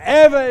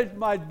 wherever it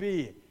might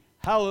be.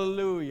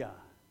 Hallelujah.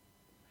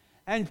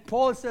 And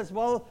Paul says,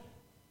 well,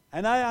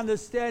 and I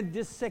understand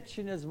this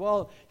section as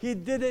well, he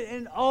did it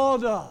in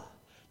order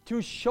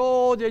to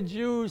show the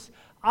Jews,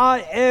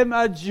 I am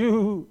a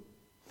Jew,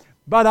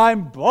 but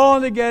I'm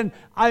born again.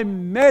 I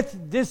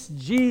met this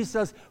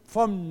Jesus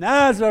from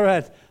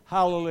Nazareth.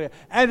 Hallelujah.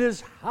 And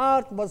his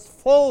heart was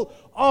full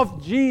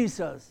of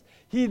Jesus.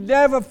 He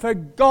never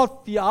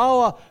forgot the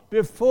hour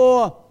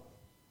before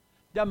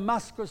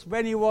Damascus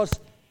when he was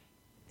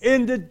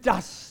in the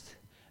dust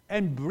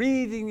and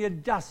breathing the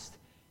dust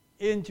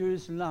into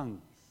his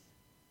lungs.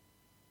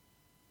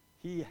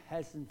 He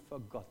hasn't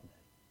forgotten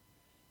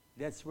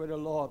it. That's where the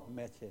Lord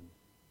met him.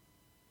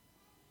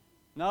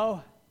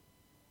 Now,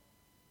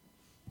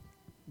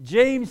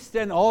 James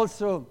then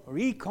also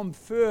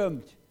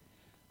reconfirmed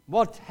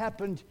what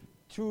happened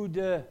to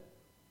the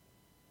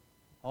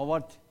or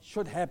what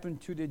should happen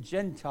to the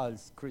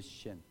Gentiles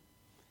Christian.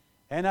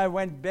 And I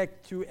went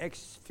back to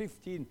Acts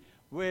 15,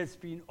 where it's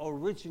been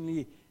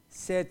originally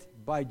said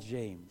by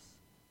James.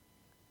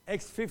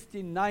 Acts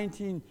 15,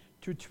 19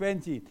 to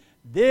 20.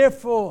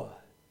 Therefore,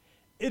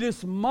 it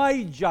is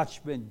my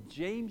judgment,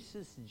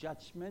 James's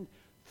judgment,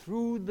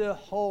 through the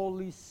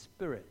Holy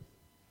Spirit.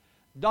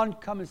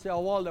 Don't come and say, oh,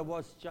 well, that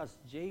was just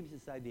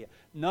James's idea.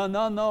 No,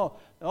 no, no.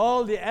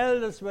 All the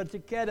elders were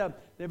together.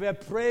 They were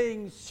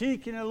praying,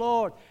 seeking the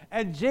Lord.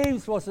 And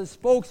James was a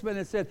spokesman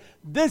and said,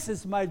 this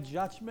is my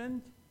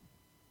judgment.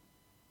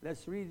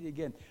 Let's read it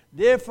again.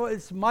 Therefore,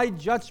 it's my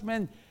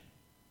judgment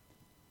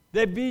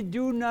that we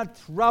do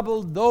not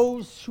trouble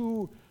those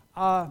who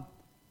are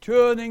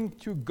turning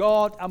to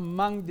God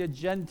among the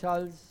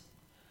Gentiles,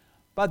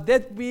 but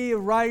that we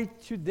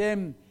write to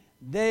them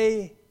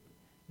that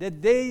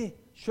they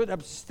should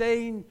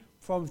abstain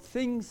from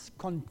things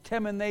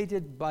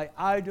contaminated by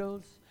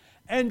idols,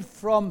 and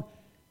from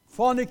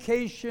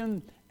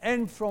fornication,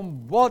 and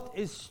from what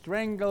is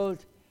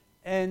strangled,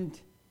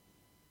 and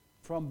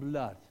from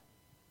blood.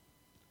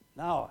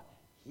 Now,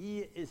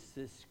 here is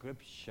the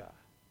scripture.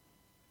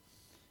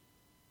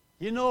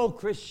 You know,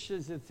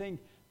 Christians that think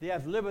they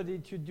have liberty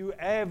to do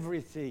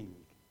everything,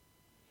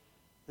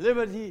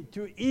 liberty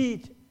to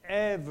eat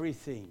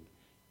everything.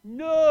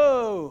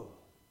 No!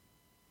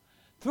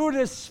 Through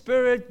the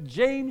Spirit,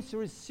 James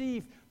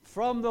received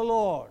from the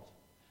Lord.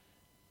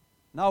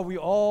 Now we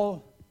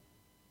all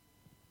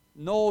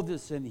know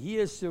this, and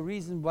here's the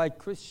reason why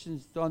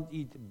Christians don't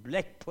eat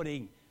black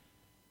pudding.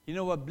 You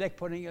know what black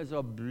pudding is?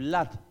 Or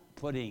blood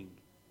pudding.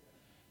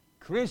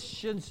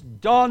 Christians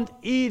don't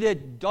eat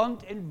it.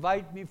 Don't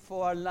invite me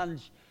for a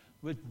lunch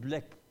with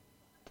black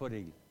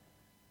pudding.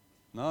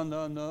 No,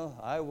 no, no,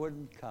 I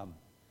wouldn't come.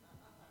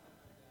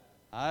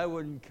 I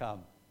wouldn't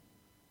come.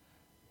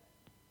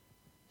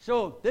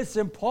 So this is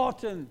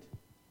important.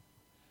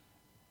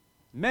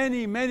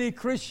 Many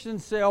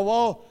Christians say, oh,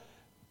 well,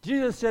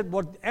 Jesus said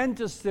what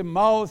enters the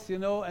mouth,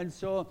 and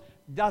so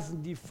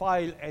doesn't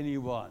defile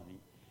anyone.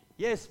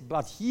 Yes,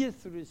 but here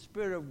through the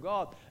Spirit of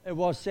God, it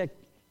was said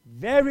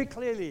very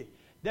clearly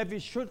that we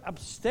should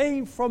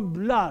abstain from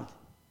blood.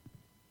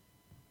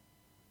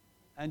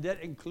 And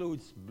that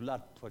includes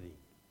blood pudding.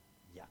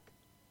 Yuck.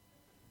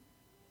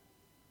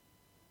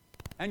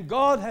 And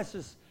God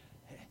has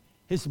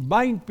his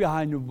mind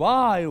behind it.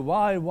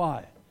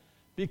 Why?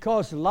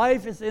 Because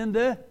life is in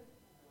the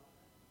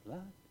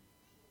blood.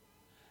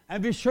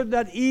 And we should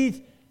not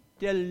eat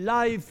the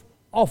life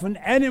of an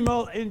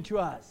animal into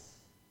us.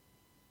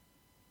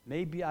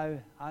 Maybe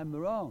I'm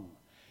wrong.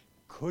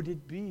 Could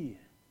it be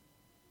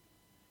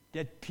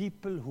that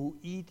people who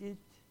eat it,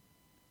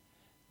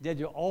 that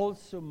they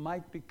also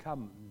might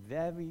become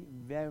very,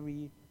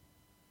 very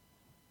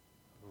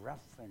rough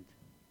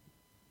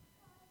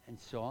and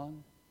so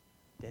on?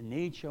 Their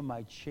nature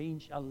might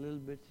change a little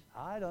bit.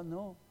 I don't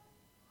know.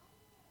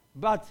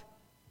 But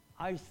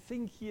I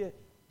think here,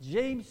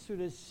 James, through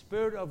the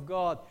Spirit of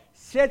God,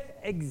 said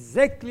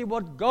exactly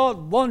what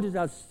God wanted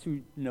us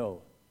to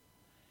know.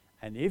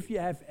 And if you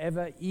have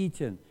ever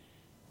eaten,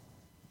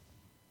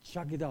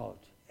 chuck it out.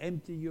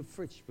 Empty your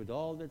fridge with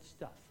all that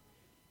stuff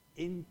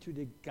into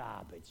the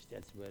garbage.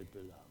 That's where it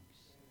belongs.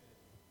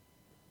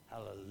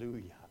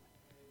 Hallelujah.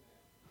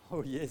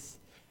 Oh, yes.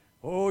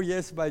 Oh,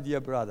 yes, my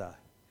dear brother.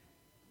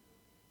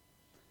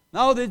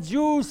 Now the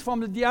Jews from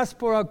the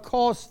diaspora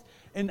caused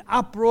an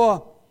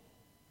uproar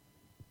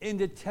in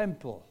the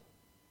temple.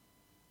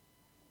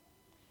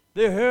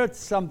 They heard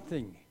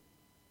something,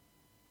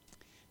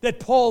 that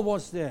Paul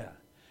was there.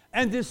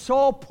 And they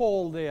saw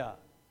Paul there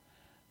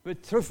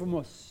with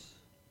Trophimus,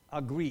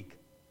 a Greek.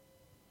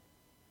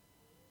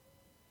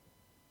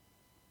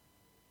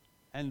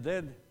 And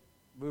then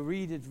we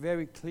read it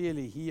very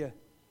clearly here.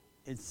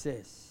 It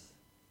says,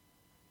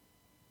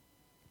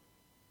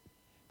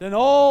 then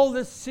all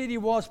the city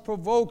was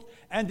provoked,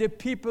 and the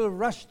people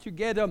rushed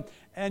together,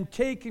 and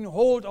taking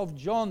hold of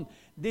John,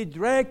 they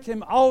dragged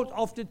him out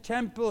of the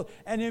temple,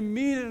 and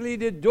immediately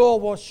the door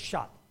was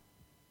shut.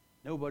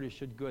 Nobody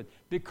should go in,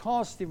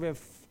 because they were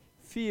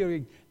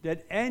fearing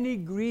that any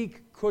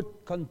Greek could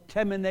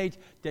contaminate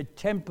the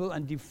temple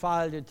and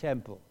defile the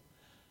temple.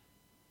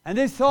 And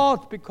they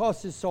thought,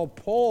 because they saw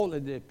Paul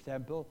in the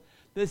temple,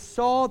 they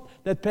thought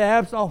that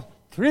perhaps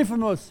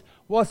Trophimus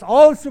was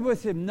also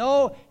with him.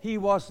 No, he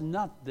was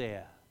not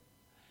there.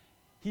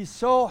 He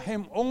saw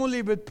him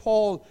only with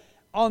Paul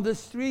on the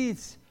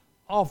streets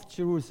of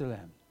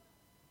Jerusalem.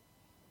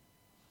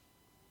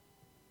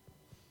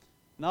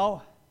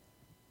 Now,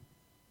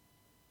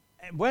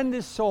 when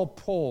they saw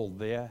Paul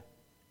there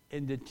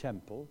in the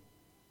temple,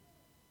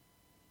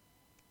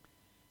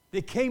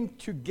 they came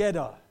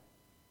together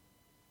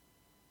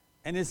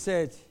and they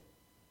said,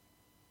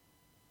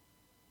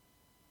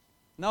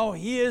 now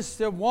here's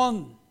the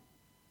one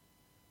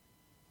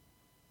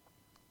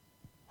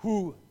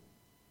who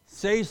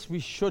says we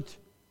should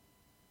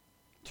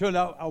turn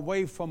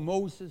away from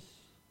Moses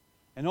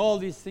and all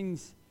these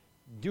things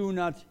do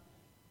not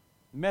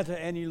matter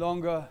any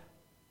longer.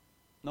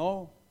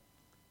 No.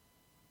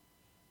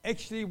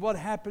 actually what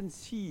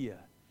happens here.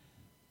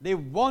 They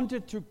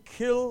wanted to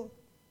kill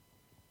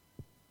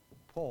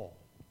Paul.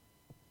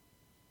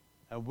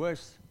 And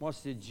worse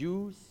was the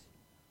Jews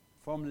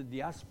from the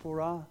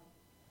diaspora,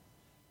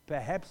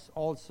 perhaps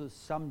also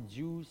some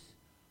Jews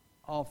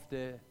of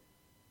the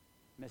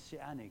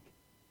Messianic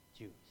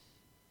Jews.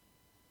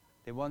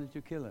 They wanted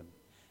to kill him.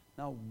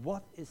 Now,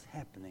 what is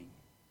happening?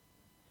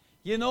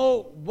 You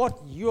know what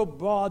your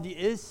body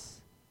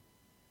is?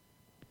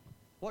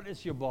 What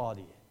is your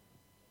body?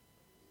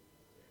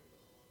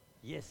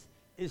 Yes,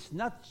 it's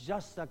not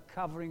just a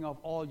covering of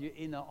all your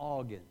inner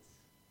organs.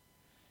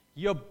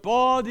 Your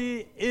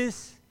body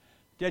is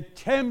the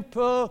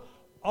temple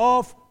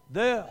of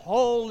the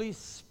Holy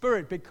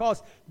Spirit,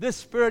 because this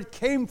Spirit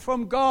came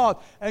from God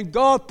and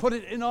God put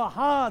it in our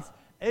hearts.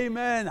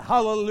 Amen.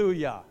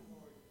 Hallelujah.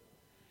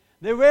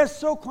 They were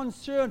so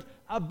concerned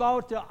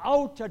about the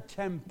outer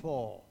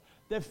temple,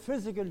 the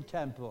physical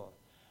temple,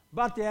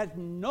 but they had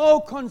no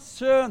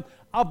concern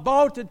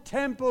about the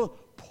temple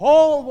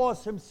Paul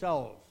was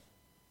himself.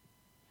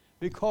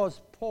 Because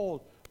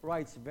Paul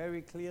writes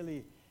very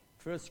clearly,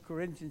 1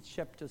 Corinthians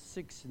chapter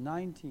 6,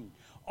 19.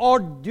 Or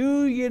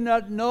do you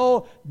not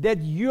know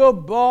that your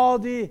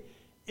body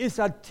is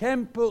a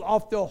temple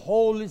of the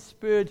Holy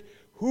Spirit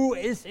who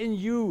is in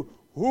you,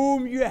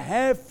 whom you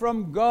have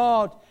from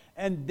God,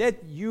 and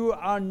that you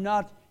are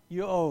not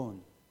your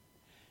own?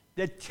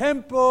 The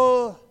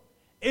temple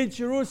in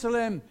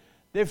Jerusalem,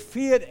 they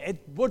feared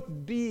it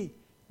would be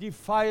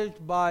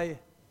defiled by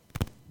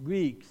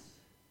Greeks,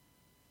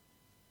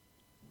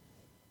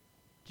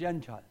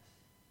 Gentiles.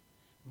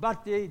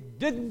 But they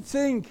didn't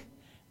think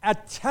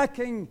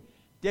attacking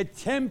the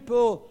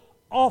temple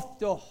of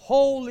the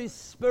Holy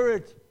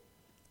Spirit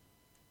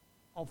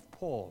of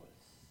Paul's.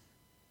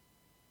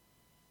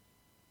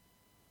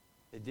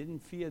 They didn't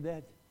fear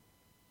that.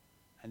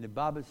 And the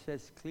Bible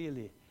says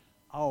clearly,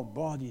 our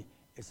body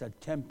is a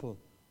temple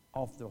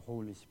of the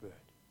Holy Spirit.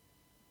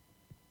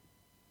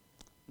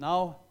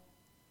 Now,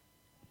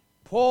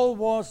 Paul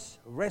was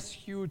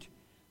rescued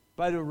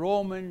by the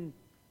Roman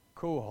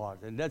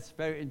cohort, and that's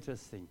very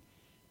interesting.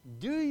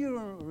 Do you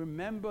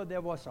remember there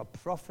was a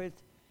prophet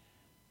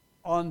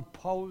on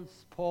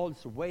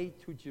Paul's way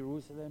to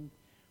Jerusalem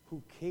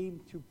who came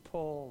to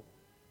Paul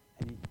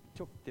and he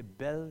took the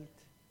belt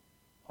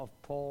of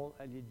Paul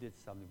and he did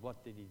something?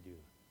 What did he do?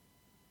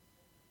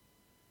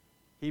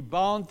 He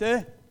bound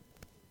the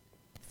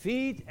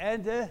feet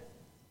and the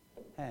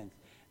hands.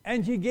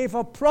 And he gave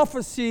a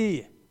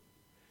prophecy.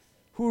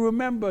 Who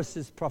remembers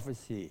this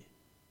prophecy?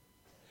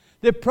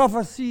 The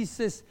prophecy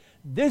says,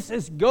 this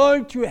is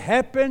going to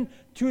happen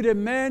to the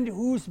man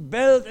whose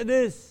belt it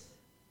is.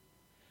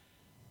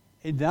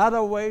 In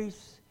other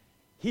ways,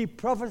 he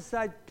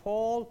prophesied,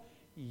 Paul,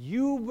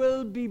 you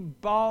will be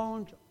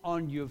bound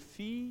on your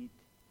feet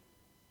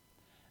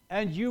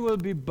and you will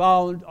be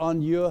bound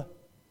on your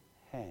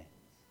hands.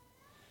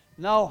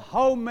 Now,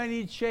 how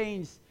many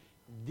chains?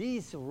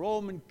 These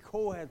Roman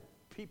cohort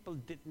people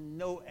didn't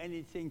know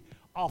anything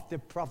of the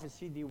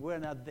prophecy. They were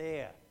not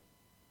there.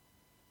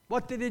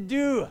 What did they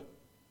do?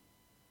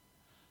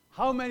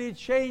 How many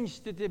chains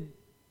did they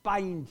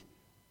bind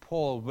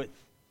Paul with?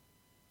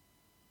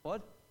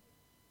 What?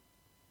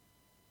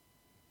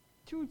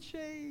 2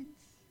 chains.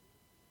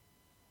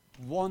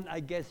 One, I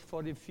guess,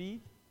 for the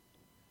feet,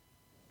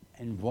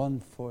 and one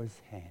for his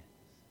hands.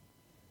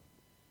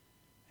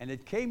 And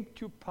it came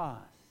to pass,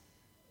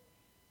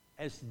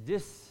 as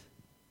this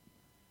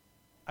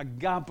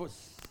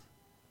Agabus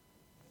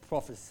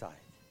prophesied,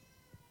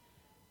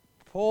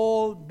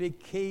 Paul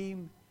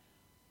became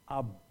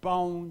a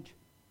bound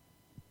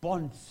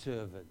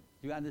bondservant.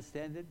 Do you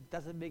understand it?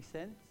 Does it make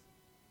sense?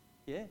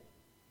 Yeah?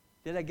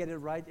 Did I get it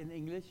right in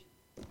English?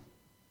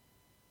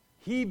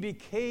 He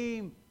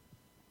became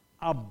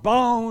a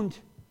bound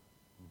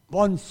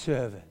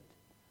bondservant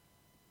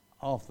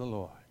of the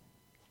Lord.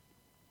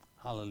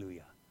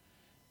 Hallelujah.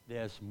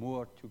 There's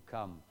more to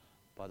come,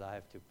 but I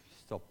have to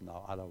stop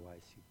now,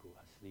 otherwise you go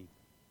asleep.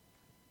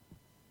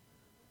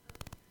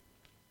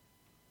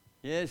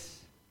 Yes.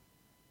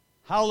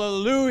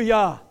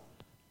 Hallelujah.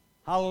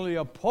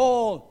 Hallelujah.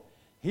 Paul,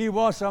 he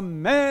was a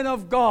man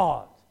of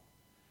God.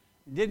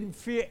 Didn't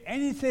fear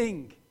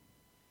anything.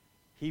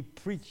 He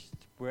preached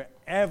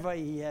wherever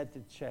he had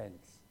the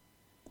chance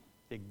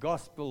the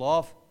gospel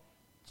of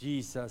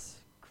Jesus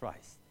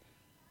Christ.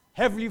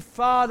 Heavenly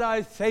Father,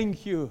 I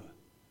thank you.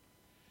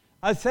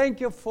 I thank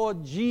you for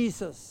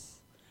Jesus.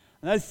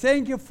 And I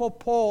thank you for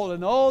Paul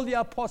and all the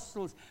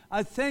apostles.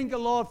 I thank you,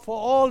 Lord, for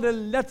all the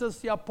letters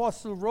the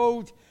apostle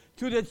wrote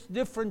to the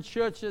different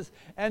churches.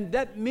 And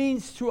that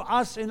means to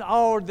us in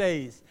our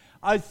days.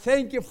 I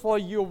thank you for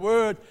your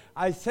word.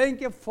 I thank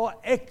you for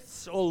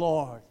Acts, O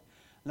Lord.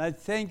 And I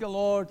thank you,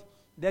 Lord,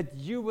 that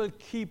you will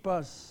keep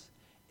us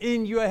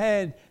in your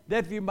hand,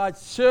 that we might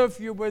serve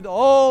you with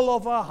all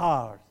of our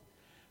heart.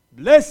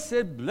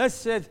 Blessed,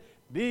 blessed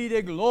be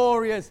the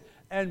glorious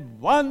and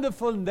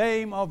wonderful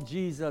name of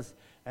Jesus.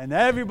 And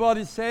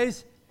everybody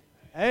says,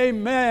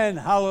 Amen.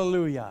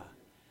 Hallelujah.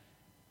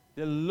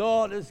 The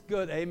Lord is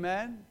good.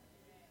 Amen.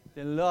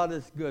 The Lord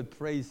is good.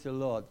 Praise the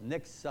Lord.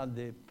 Next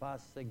Sunday,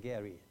 Pastor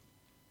Gary.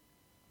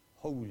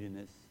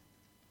 Holiness,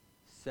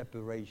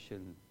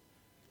 separation.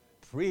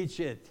 Preach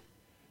it.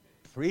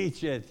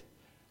 Preach it.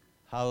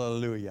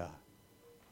 Hallelujah.